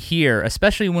we hear,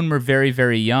 especially when we're very,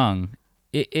 very young,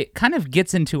 it kind of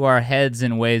gets into our heads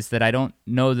in ways that I don't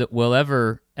know that we'll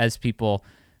ever, as people,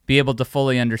 be able to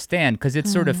fully understand, because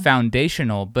it's sort of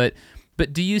foundational. But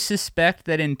do you suspect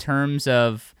that in terms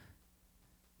of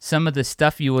some of the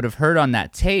stuff you would have heard on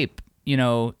that tape,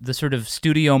 the sort of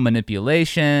studio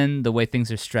manipulation, the way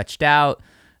things are stretched out,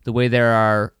 the way there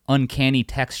are uncanny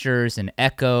textures and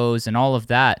echoes and all of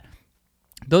that,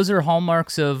 those are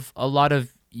hallmarks of a lot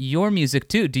of your music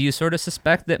too. Do you sort of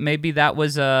suspect that maybe that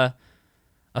was a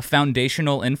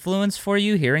foundational influence for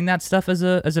you, hearing that stuff as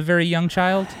a very young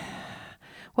child?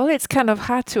 Well, it's kind of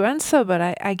hard to answer,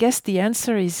 but I guess the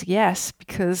answer is yes,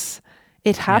 because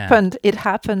it happened. Yeah. It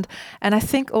happened. And I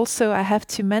think also I have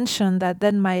to mention that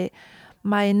then my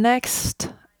next,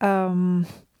 I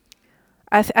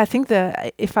think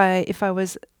that if I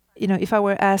was, if I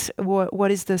were asked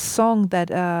what is the song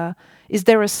that, is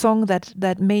there a song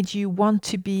that made you want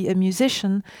to be a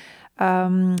musician?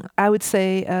 I would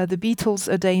say the Beatles,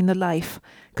 A Day in the Life,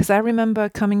 because I remember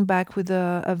coming back with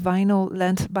a vinyl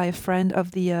lent by a friend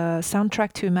of the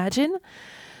soundtrack to Imagine.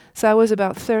 So I was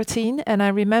about 13, and I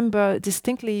remember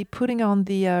distinctly putting on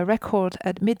the record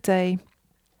at midday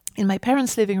in my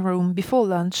parents' living room before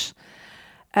lunch.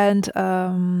 And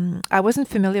I wasn't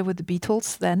familiar with the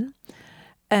Beatles then.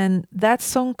 And that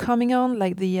song coming on,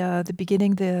 like the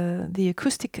beginning, the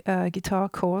acoustic guitar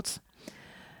chords,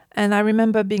 and I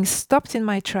remember being stopped in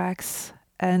my tracks,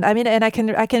 and I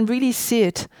can really see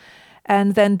it,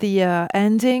 and then the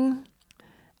ending,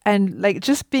 and like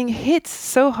just being hit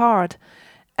so hard,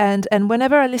 and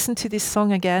whenever I listen to this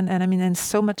song again, and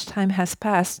so much time has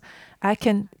passed, I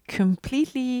can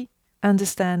completely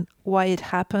understand why it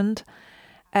happened,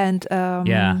 and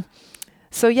Yeah.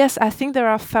 so yes, I think there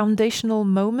are foundational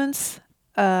moments.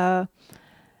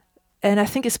 And I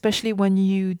think especially when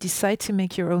you decide to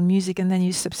make your own music and then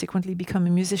you subsequently become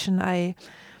a musician, I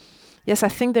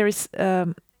think there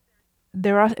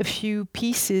are a few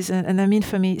pieces, and I mean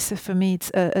for me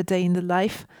it's a day in the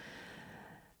life.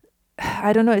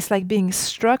 I don't know, it's like being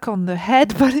struck on the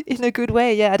head, but in a good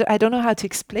way. Yeah, I don't know how to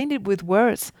explain it with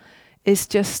words. It's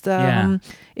just Yeah.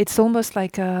 it's almost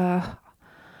like I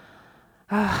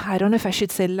don't know if I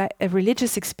should say a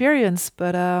religious experience,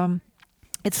 but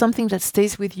it's something that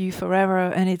stays with you forever,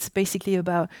 and it's basically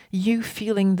about you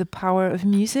feeling the power of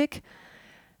music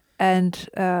and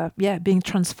being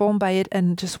transformed by it,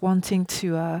 and just wanting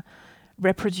to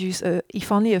reproduce,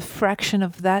 if only a fraction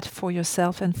of that, for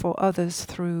yourself and for others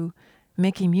through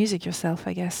making music yourself,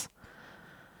 I guess.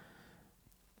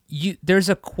 There's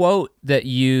a quote that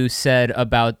you said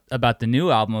about the new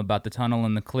album, about The Tunnel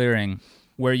and the Clearing,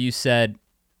 where you said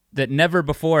that never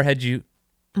before had you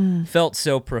felt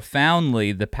so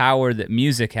profoundly the power that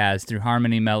music has through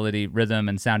harmony, melody, rhythm,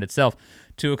 and sound itself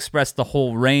to express the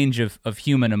whole range of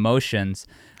human emotions.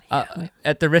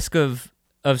 At the risk of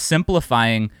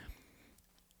simplifying,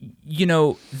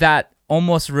 that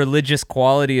almost religious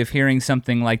quality of hearing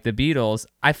something like the Beatles,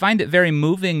 I find it very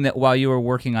moving that while you were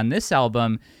working on this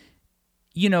album,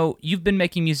 you've been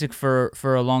making music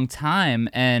for a long time,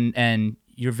 and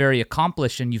you're very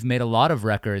accomplished, and you've made a lot of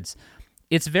records.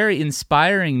 It's very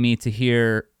inspiring me to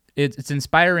hear. It's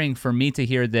inspiring for me to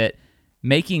hear that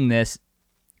making this,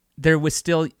 there was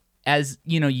still, as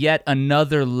yet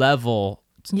another level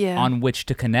on which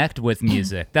to connect with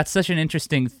music. That's such an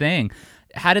interesting thing.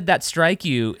 How did that strike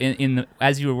you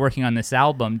as you were working on this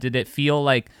album? Did it feel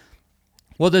like,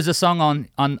 well, there's a song on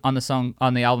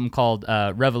the album called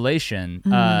Revelation.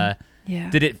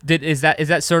 Yeah. Is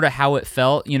that sort of how it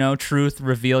felt? Truth,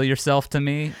 reveal yourself to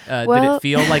me. Did Well, it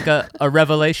feel like a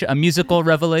revelation, a musical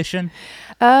revelation?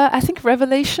 I think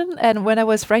revelation, and when I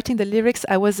was writing the lyrics,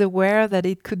 I was aware that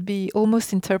it could be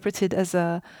almost interpreted as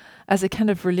a kind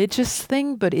of religious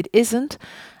thing, but it isn't.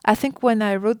 I think when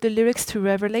I wrote the lyrics to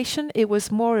Revelation, it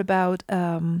was more about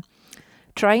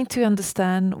trying to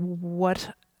understand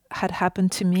what had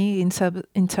happened to me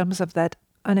in terms of that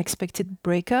unexpected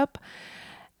breakup,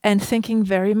 and thinking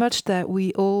very much that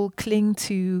we all cling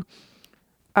to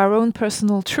our own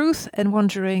personal truth, and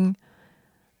wondering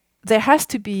there has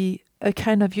to be a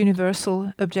kind of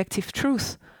universal objective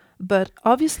truth, but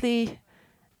obviously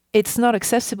it's not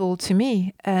accessible to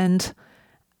me, and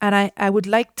I would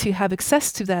like to have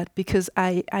access to that, because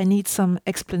I need some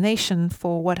explanation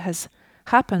for what has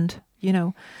happened,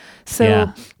 So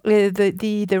Yeah.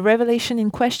 the revelation in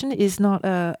question is not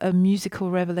a musical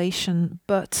revelation,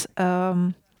 but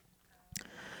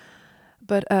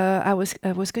I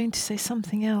was going to say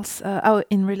something else.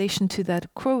 In relation to that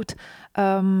quote.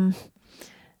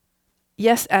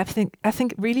 Yes, I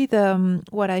think really the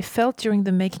what I felt during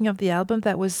the making of the album,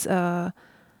 that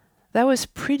was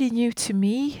pretty new to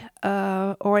me,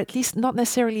 or at least not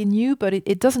necessarily new, but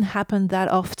it doesn't happen that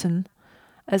often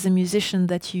as a musician,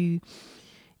 that you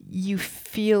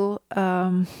feel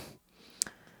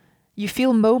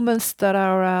moments that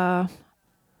are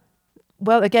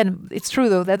well, again, it's true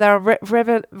though, that are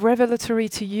revelatory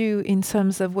to you in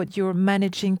terms of what you're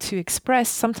managing to express.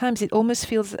 Sometimes it almost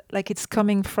feels like it's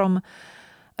coming from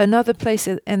another place,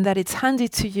 and that it's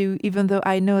handed to you, even though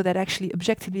I know that actually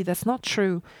objectively that's not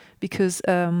true, because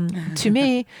to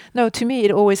me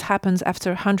it always happens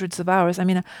after hundreds of hours.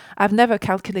 I've never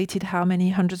calculated how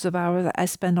many hundreds of hours I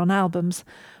spend on albums,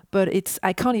 but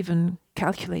I can't even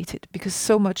calculate it, because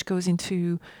so much goes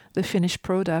into the finished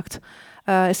product,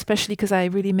 especially because I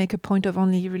really make a point of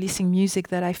only releasing music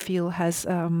that I feel has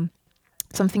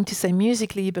something to say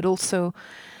musically, but also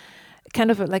kind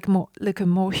of a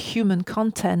more human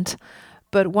content.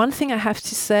 But one thing I have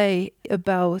to say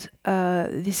about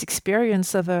this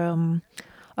experience of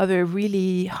of a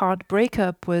really hard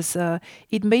breakup was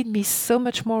it made me so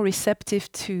much more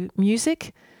receptive to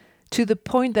music, to the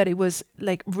point that it was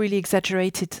like really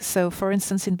exaggerated. So, for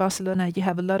instance, in Barcelona, you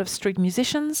have a lot of street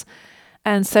musicians,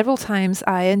 and several times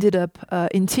I ended up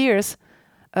in tears,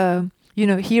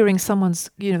 hearing someone's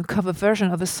cover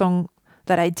version of a song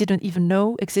that I didn't even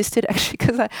know existed, actually,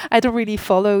 because I don't really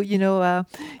follow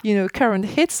current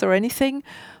hits or anything,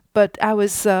 but I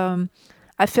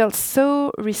felt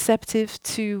so receptive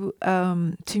to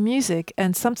music,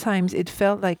 and sometimes it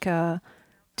felt like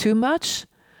too much.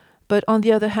 But on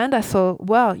the other hand, I thought,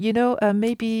 wow,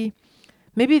 maybe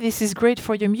this is great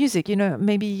for your music.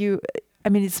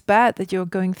 It's bad that you're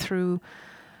going through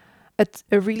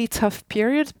a really tough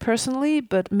period personally,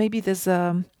 but maybe there's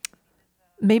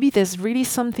really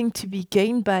something to be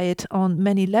gained by it on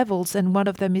many levels, and one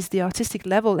of them is the artistic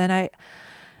level. And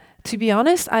to be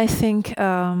honest, I think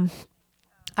I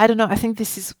don't know. I think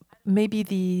this is maybe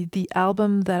the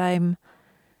album that I'm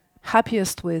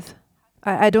happiest with.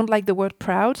 I don't like the word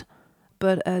proud,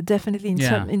 but definitely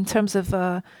in terms of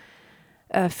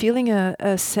feeling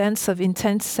a sense of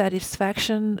intense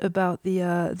satisfaction about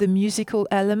the musical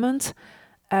element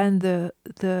and the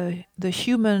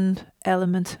human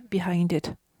element behind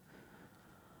it.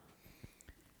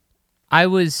 I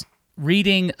was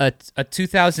reading a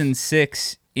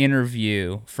 2006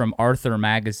 interview from Arthur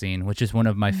Magazine, which is one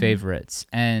of my favorites,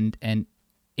 and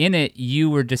in it you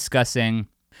were discussing.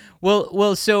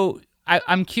 So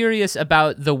I'm curious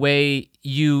about the way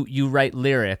you write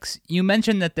lyrics. You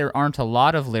mentioned that there aren't a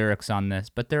lot of lyrics on this,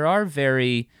 but there are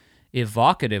very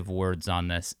evocative words on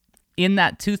this. In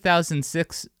that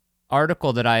 2006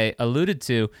 article that I alluded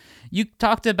to, you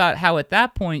talked about how at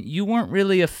that point you weren't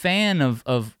really a fan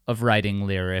of writing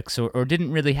lyrics or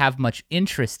didn't really have much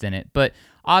interest in it. But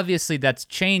obviously that's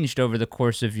changed over the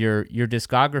course of your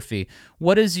discography.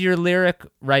 What does your lyric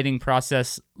writing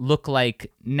process look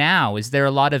like now? Is there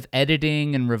a lot of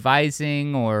editing and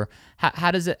revising, or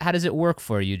how does it work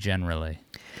for you generally?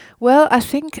 Well, I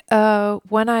think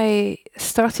when I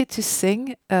started to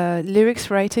sing, lyrics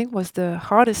writing was the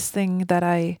hardest thing that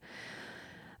I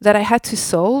had to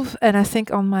solve. And I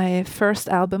think on my first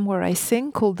album where I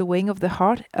sing, called The Weighing of the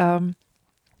Heart,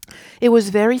 it was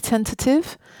very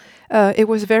tentative. It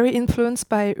was very influenced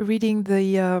by reading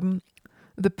the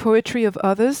poetry of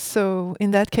others. So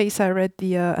in that case, I read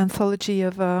the anthology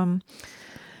of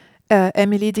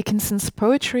Emily Dickinson's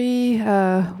poetry,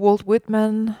 Walt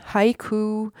Whitman,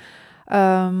 haiku,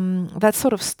 that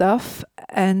sort of stuff,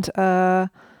 and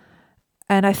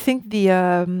I think the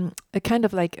a kind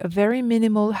of like a very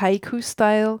minimal haiku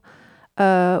style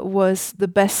was the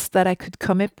best that I could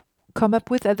come up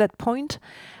with at that point.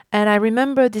 And I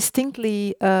remember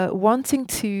distinctly wanting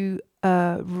to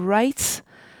write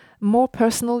more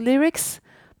personal lyrics,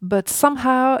 but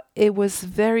somehow it was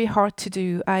very hard to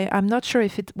do. I'm not sure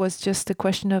if it was just a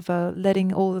question of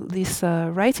letting all this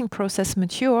writing process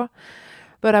mature,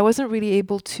 but I wasn't really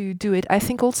able to do it. I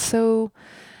think also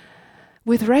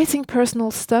with writing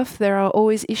personal stuff, there are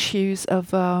always issues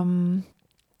of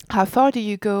how far do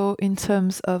you go in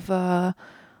terms of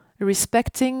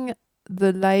respecting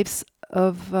the lives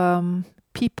of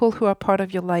people who are part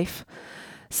of your life.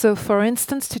 So, for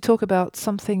instance, to talk about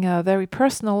something very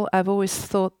personal, I've always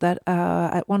thought that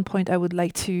at one point I would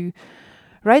like to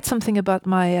write something about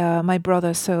my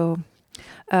brother. So,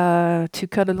 to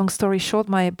cut a long story short,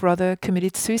 my brother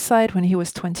committed suicide when he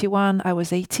was 21. I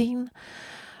was 18.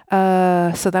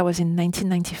 So that was in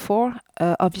 1994.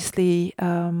 Obviously,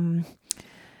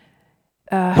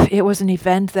 it was an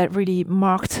event that really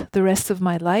marked the rest of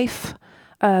my life,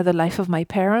 the life of my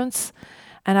parents.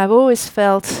 And I've always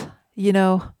felt,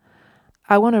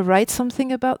 I want to write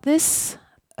something about this,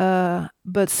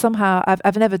 but somehow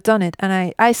I've never done it.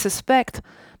 And I suspect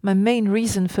my main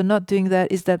reason for not doing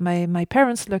that is that my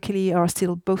parents, luckily, are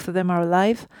still, both of them are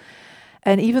alive.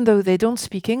 And even though they don't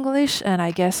speak English, and I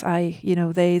guess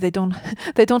they don't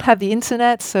they don't have the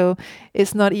internet, so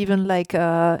it's not even like.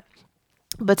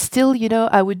 But still,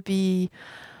 I would be.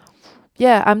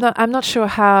 Yeah, I'm not sure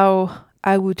how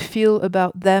I would feel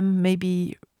about them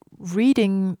maybe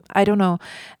reading. I don't know.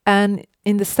 And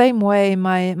in the same way,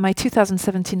 my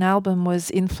 2017 album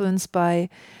was influenced by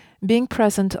being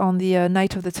present on the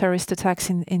night of the terrorist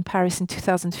attacks in Paris in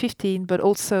 2015, but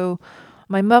also.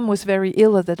 My mum was very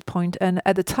ill at that point, and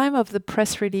at the time of the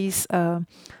press release,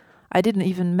 I didn't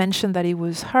even mention that it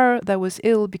was her that was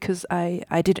ill because I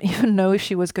didn't even know if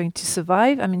she was going to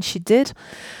survive. I mean, she did,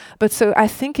 but so I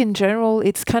think in general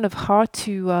it's kind of hard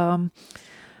to.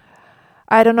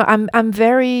 I don't know. I'm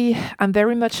very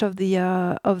much of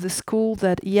the school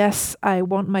that yes, I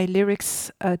want my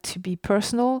lyrics to be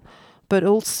personal, but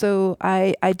also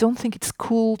I don't think it's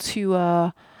cool to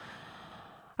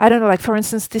I don't know, like for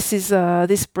instance, this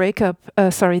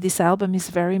album is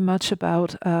very much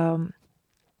about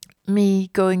me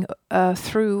going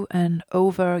through and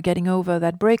getting over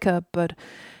that breakup, but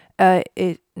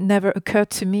it never occurred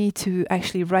to me to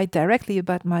actually write directly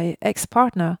about my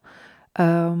ex-partner,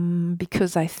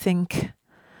 because I think,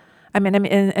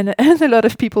 and a lot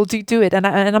of people do it, and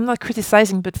I'm not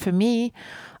criticizing, but for me,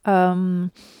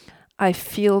 I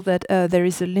feel that there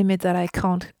is a limit that I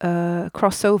can't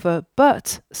cross over.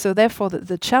 But so therefore,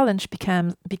 the challenge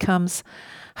becomes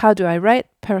how do I write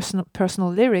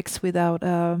personal lyrics without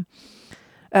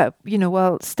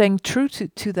staying true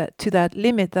to that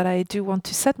limit that I do want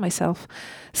to set myself.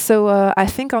 So I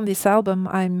think on this album,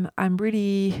 I'm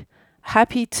really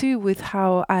happy too with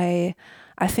how I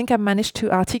think I managed to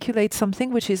articulate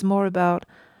something which is more about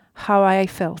how I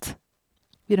felt.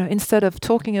 Instead of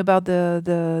talking about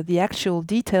the actual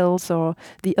details or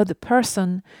the other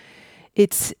person,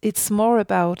 it's more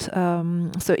about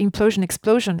so Implosion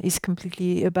Explosion is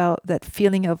completely about that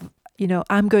feeling of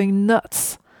I'm going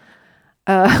nuts.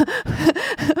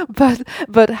 But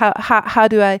how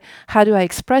do I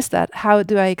express that? How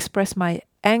do I express my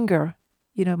anger?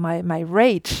 My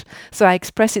rage. So I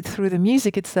express it through the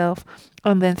music itself,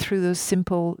 and then through those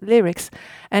simple lyrics.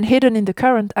 And Hidden in the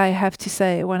Current, I have to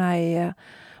say, when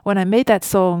I made that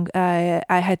song, I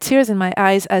had tears in my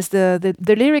eyes as the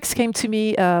lyrics came to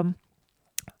me.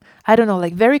 I don't know,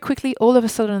 like very quickly, all of a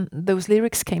sudden, those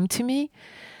lyrics came to me,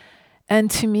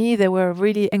 and to me, they were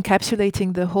really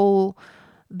encapsulating the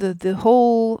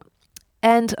whole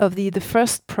end of the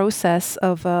first process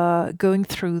of going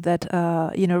through that,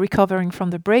 recovering from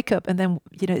the breakup, and then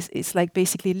it's like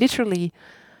basically literally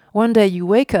one day you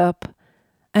wake up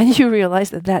and you realize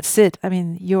that that's it. I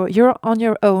mean, you're on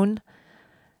your own,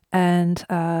 and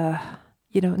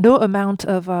no amount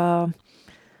of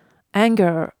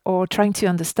anger or trying to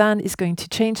understand is going to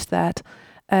change that,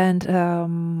 and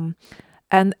then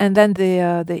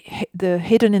the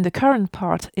Hidden in the Current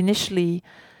part initially.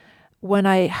 When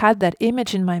I had that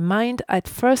image in my mind, at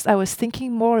first I was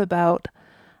thinking more about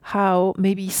how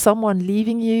maybe someone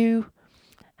leaving you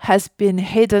has been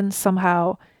hidden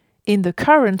somehow in the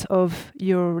current of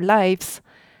your lives,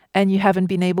 and you haven't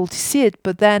been able to see it.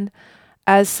 But then,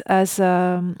 as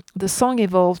the song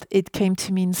evolved, it came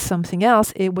to mean something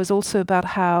else. It was also about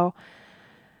how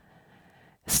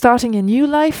starting a new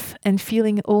life and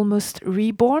feeling almost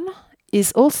reborn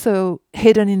is also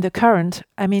hidden in the current.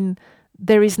 I mean,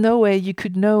 there is no way you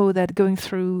could know that going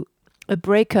through a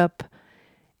breakup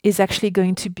is actually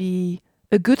going to be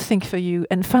a good thing for you.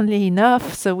 And funnily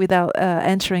enough, so without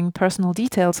entering personal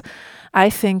details,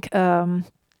 I think, I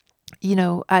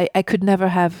could never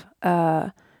have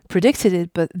predicted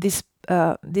it, but this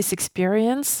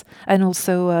experience and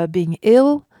also being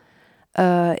ill,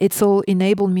 it's all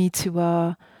enabled me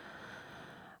to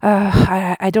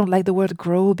I don't like the word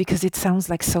grow because it sounds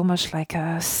like so much like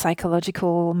a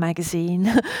psychological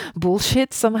magazine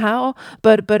bullshit somehow.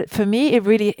 But for me, it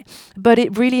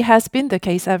really has been the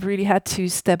case. I've really had to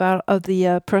step out of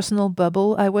the personal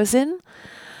bubble I was in.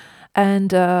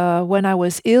 And when I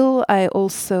was ill, I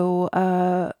also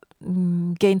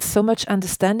gained so much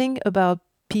understanding about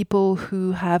people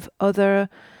who have other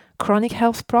chronic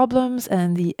health problems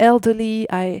and the elderly.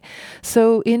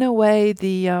 So in a way,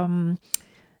 the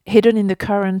Hidden in the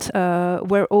Current,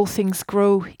 where all things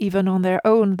grow even on their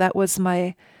own. That was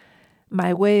my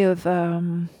way of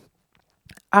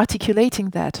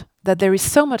articulating that there is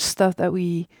so much stuff that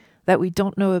we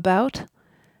don't know about,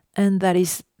 and that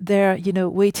is there,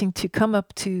 waiting to come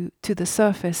up to the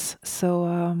surface.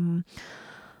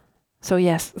 So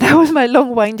yes, that was my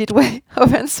long-winded way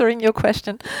of answering your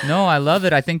question. No, I love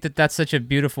it. I think that that's such a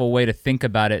beautiful way to think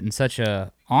about it in such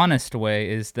a honest way,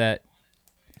 is that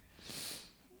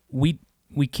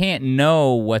we can't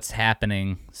know what's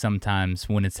happening sometimes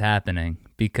when it's happening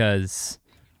because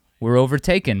we're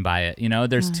overtaken by it.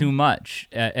 There's too much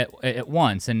at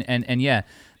once. And yeah,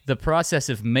 the process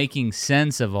of making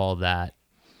sense of all that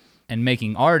and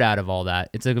making art out of all that,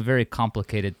 it's like a very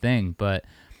complicated thing. But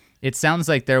it sounds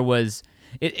like there was,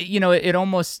 it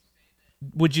almost,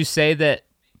 would you say that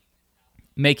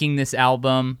making this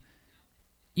album,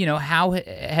 how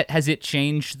has it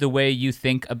changed the way you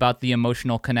think about the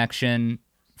emotional connection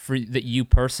that you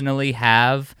personally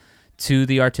have to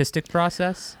the artistic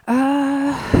process?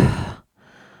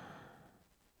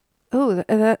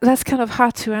 That's kind of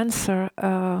hard to answer.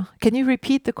 Can you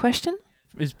repeat the question?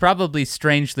 It's probably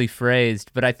strangely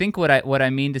phrased, but I think what I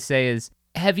mean to say is,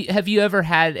 have you ever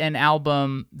had an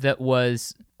album that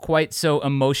was quite so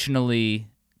emotionally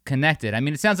connected. I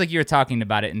mean, it sounds like you're talking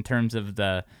about it in terms of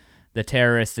the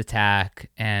terrorist attack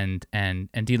and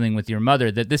dealing with your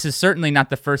mother. That this is certainly not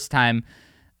the first time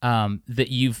that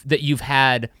you've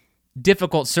had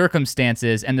difficult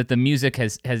circumstances, and that the music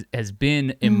has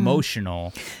been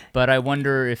emotional. But I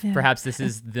wonder if perhaps this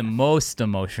is the most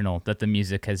emotional that the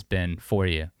music has been for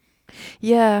you.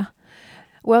 Yeah.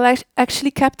 Well,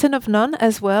 actually, Captain of None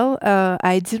as well.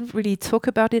 I didn't really talk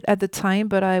about it at the time,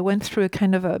 but I went through a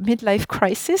kind of a midlife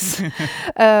crisis.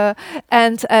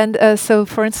 So,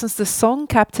 for instance, the song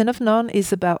Captain of None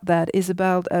is about that, is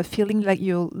about feeling like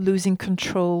you're losing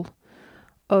control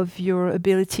of your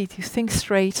ability to think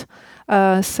straight.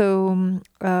 And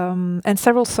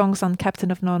several songs on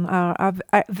Captain of None are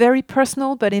very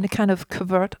personal, but in a kind of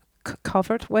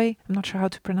covered way. I'm not sure how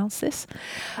to pronounce this.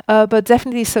 But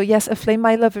definitely, so yes, A Flame,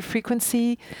 My Love, A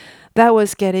Frequency, that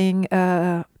was getting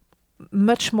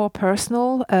much more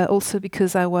personal, also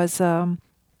because I was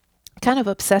kind of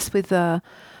obsessed with a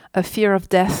fear of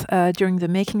death during the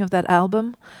making of that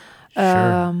album. Sure.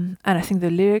 And I think the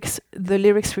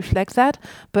lyrics reflect that.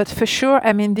 But for sure,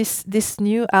 I mean, this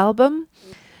new album,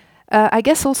 I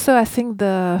guess also I think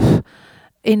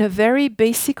in a very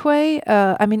basic way,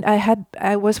 I mean,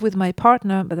 I was with my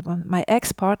partner, my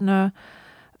ex-partner,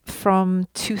 from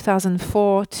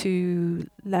 2004 to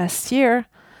last year,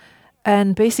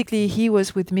 and basically he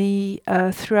was with me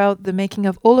throughout the making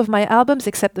of all of my albums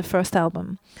except the first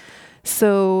album.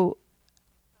 So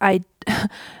I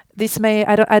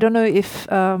don't know if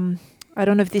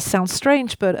this sounds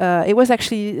strange, but it was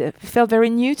actually felt very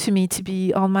new to me to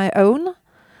be on my own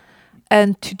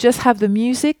and to just have the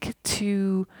music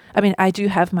I mean, I do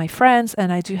have my friends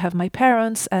and I do have my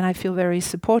parents and I feel very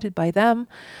supported by them.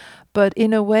 But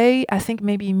in a way, I think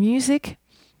maybe music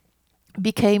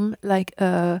became like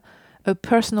a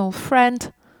personal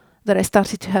friend that I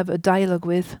started to have a dialogue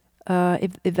with,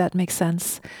 if that makes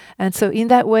sense. And so in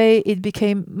that way, it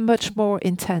became much more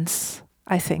intense,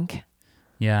 I think.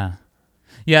 Yeah,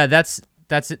 that's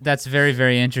very,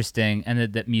 very interesting,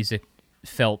 and that music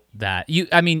felt that.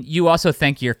 You also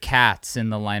thank your cats in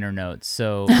the liner notes,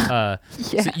 so so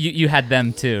you had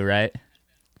them too, right?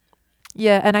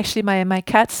 Yeah, and actually my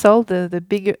cat Sol, the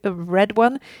big red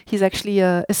one, he's actually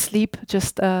asleep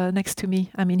just next to me.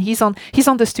 I mean, he's on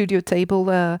the studio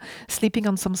table sleeping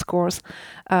on some scores,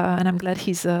 and I'm glad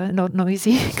he's not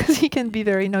noisy because he can be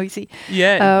very noisy.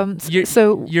 Yeah.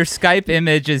 Your Skype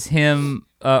image is him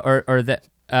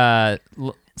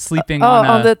sleeping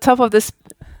on the top of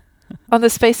on the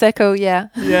Space Echo. Yeah.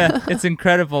 Yeah, it's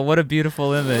incredible. What a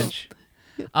beautiful image.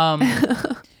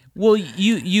 Well,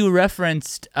 you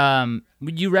referenced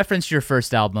your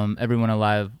first album, Everyone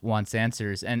Alive Wants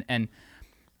Answers, and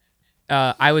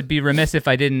I would be remiss if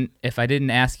I didn't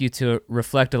ask you to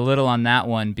reflect a little on that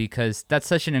one, because that's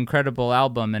such an incredible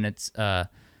album, and it's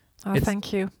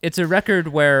thank you. It's a record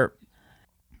where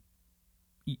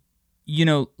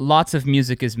lots of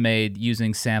music is made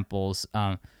using samples,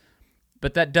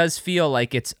 but that does feel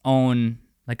like its own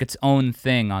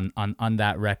thing on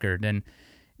that record, and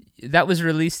that was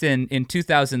released in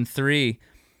 2003.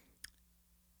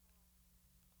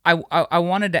 I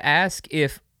wanted to ask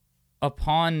if,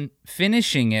 upon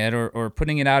finishing it or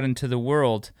putting it out into the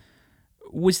world,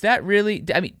 was that really?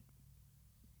 I mean,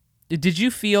 did you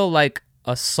feel like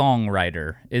a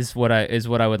songwriter? Is what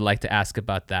I would like to ask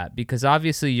about that, because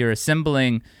obviously you're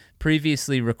assembling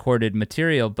previously recorded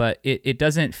material, but it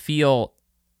doesn't feel.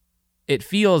 It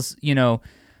feels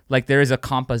like there is a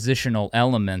compositional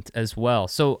element as well.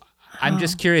 So I'm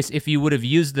just curious if you would have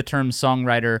used the term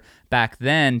songwriter back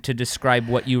then to describe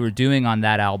what you were doing on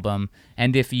that album,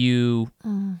 and if you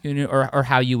or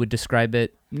how you would describe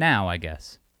it now, I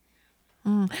guess.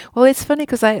 Well, it's funny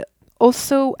because I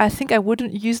think I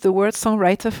wouldn't use the word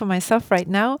songwriter for myself right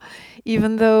now,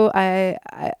 even though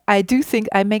I do think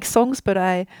I make songs,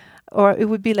 but or it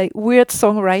would be like weird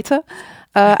songwriter.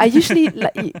 I usually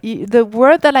the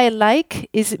word that I like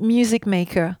is music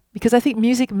maker, because I think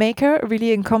music maker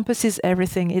really encompasses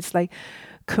everything. It's like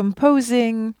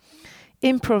composing,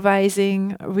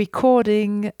 improvising,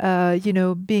 recording,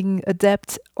 being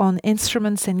adept on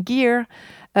instruments and gear.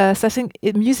 So I think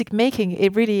music making,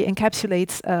 it really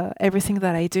encapsulates everything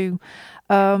that I do.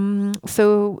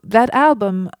 So that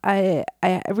album, I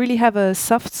really have a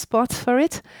soft spot for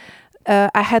it.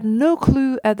 I had no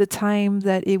clue at the time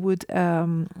that it would,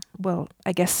 stand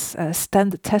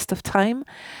the test of time.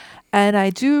 And I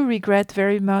do regret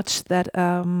very much that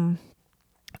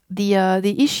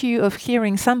the issue of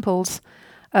hearing samples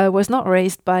was not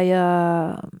raised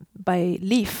by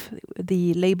Leaf,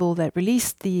 the label that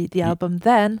released the album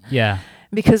then. Yeah.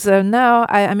 because now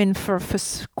I mean for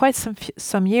quite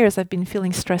some years I've been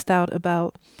feeling stressed out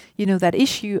about that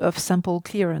issue of sample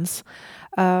clearance.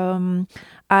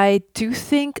 I do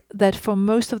think that for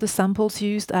most of the samples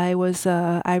used, I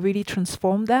really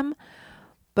transformed them.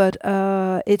 But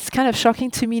it's kind of shocking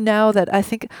to me now that I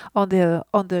think on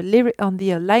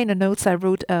the liner notes I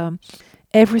wrote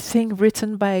everything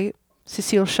written by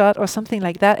Cecile Schott or something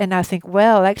like that, and I think,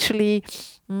 well, actually,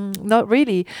 not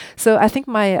really. So I think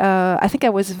I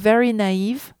was very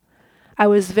naive. I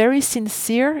was very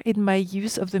sincere in my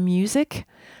use of the music,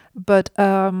 but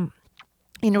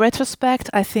in retrospect,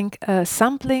 I think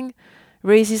sampling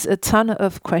raises a ton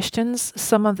of questions,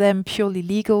 some of them purely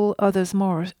legal, others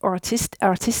more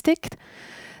artistic.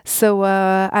 So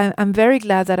I'm very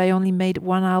glad that I only made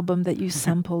one album that used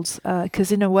samples,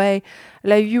 because in a way,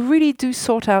 like, you really do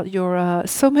sort out your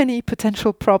so many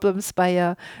potential problems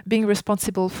by being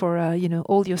responsible for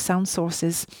all your sound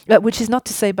sources. Which is not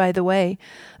to say, by the way,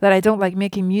 that I don't like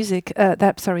making music.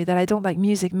 That I don't like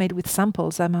music made with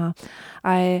samples.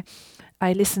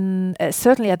 I listen,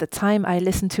 certainly at the time, I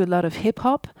listened to a lot of hip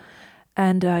hop,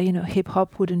 and hip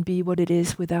hop wouldn't be what it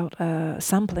is without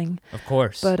sampling. Of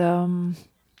course. But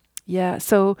yeah,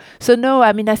 so no,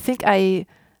 I mean, I think I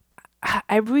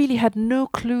really had no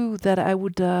clue that I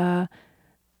would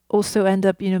also end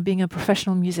up, being a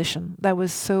professional musician. That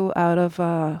was so out of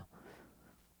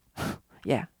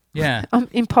yeah.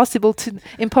 impossible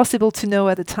to know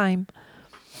at the time.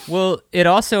 Well, it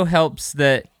also helps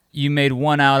that you made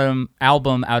one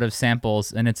album out of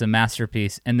samples, and it's a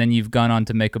masterpiece, and then you've gone on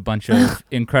to make a bunch of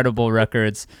incredible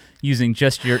records using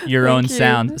just your own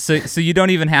sound. So you don't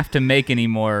even have to make any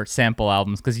more sample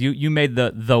albums, because you made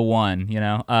the one,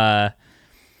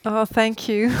 Oh, thank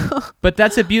you. But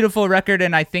that's a beautiful record,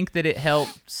 and I think that it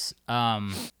helps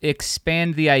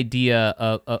expand the idea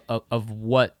of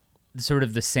what sort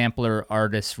of the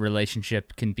sampler-artist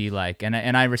relationship can be like.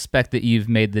 And I respect that you've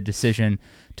made the decision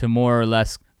to more or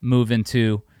less move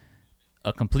into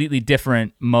a completely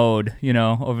different mode,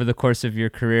 over the course of your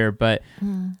career. But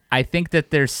I think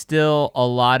that there's still a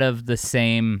lot of the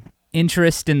same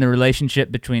interest in the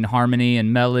relationship between harmony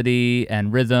and melody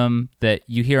and rhythm that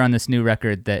you hear on this new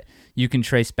record, that you can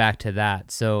trace back to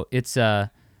that. So it's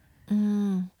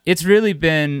really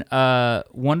been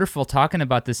wonderful talking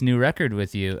about this new record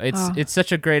with you. It's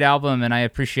such a great album, and I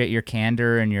appreciate your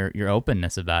candor and your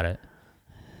openness about it.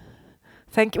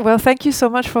 Thank you so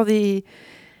much for the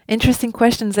interesting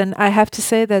questions. And I have to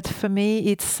say that for me,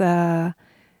 it's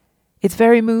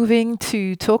very moving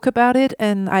to talk about it,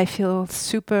 and I feel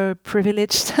super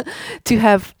privileged to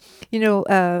have,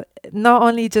 not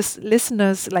only just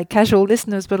listeners, like casual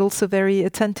listeners, but also very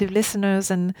attentive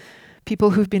listeners and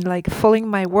people who've been like following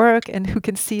my work and who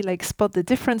can see, like, spot the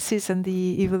differences and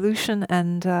the evolution.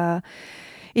 And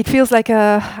it feels like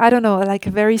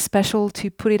very special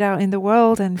to put it out in the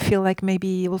world and feel like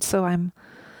maybe also I'm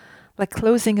like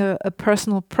closing a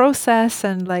personal process,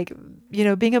 and like,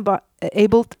 being about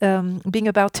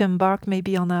to embark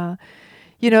maybe on a,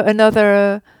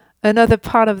 another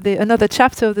part of another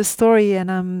chapter of the story. And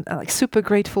I'm like super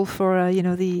grateful for,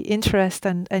 the interest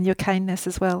and your kindness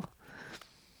as well.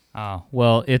 Oh,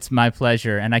 well, it's my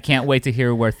pleasure, and I can't wait to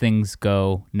hear where things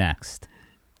go next.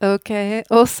 Okay,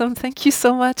 awesome. Thank you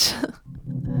so much.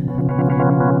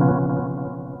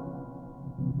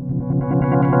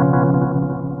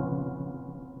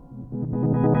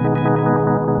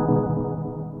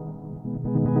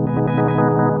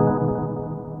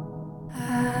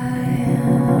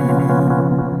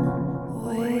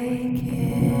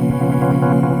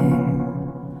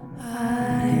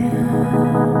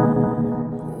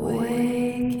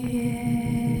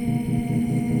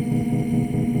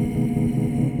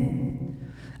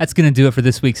 That's going to do it for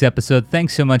this week's episode.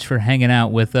 Thanks so much for hanging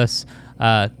out with us.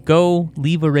 Go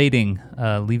leave a rating,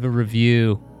 leave a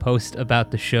review, post about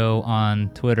the show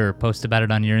on Twitter, post about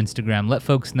it on your Instagram. Let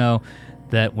folks know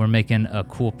that we're making a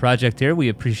cool project here. We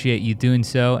appreciate you doing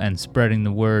so and spreading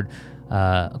the word.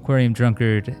 Aquarium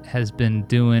Drunkard has been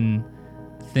doing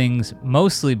things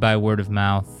mostly by word of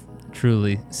mouth,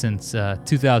 truly, since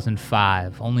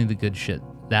 2005. Only the good shit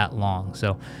that long.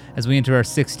 So as we enter our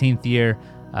 16th year,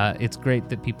 it's great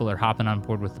that people are hopping on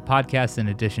board with the podcast, in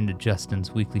addition to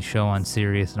Justin's weekly show on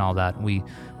Sirius and all that. We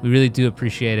really do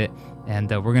appreciate it, and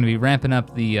we're going to be ramping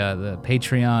up the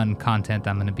Patreon content.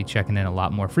 I'm going to be checking in a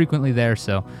lot more frequently there,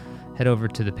 so head over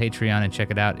to the Patreon and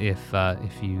check it out if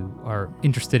you are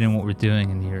interested in what we're doing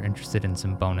and you're interested in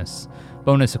some bonus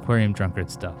Aquarium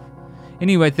Drunkard stuff.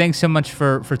 Anyway, thanks so much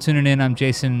for tuning in. I'm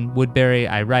Jason Woodbury.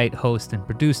 I write, host, and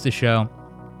produce the show.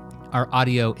 Our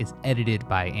audio is edited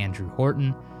by Andrew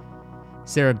Horton.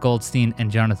 Sarah Goldstein and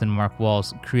Jonathan Mark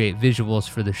Walls create visuals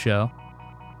for the show.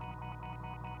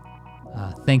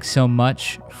 Thanks so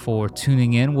much for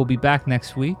tuning in. We'll be back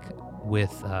next week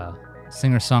with a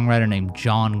singer-songwriter named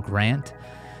John Grant.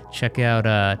 Check out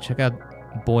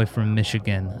Boy from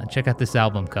Michigan. Check out this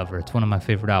album cover. It's one of my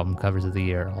favorite album covers of the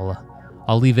year.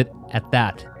 I'll leave it at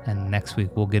that, and next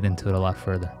week we'll get into it a lot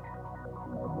further.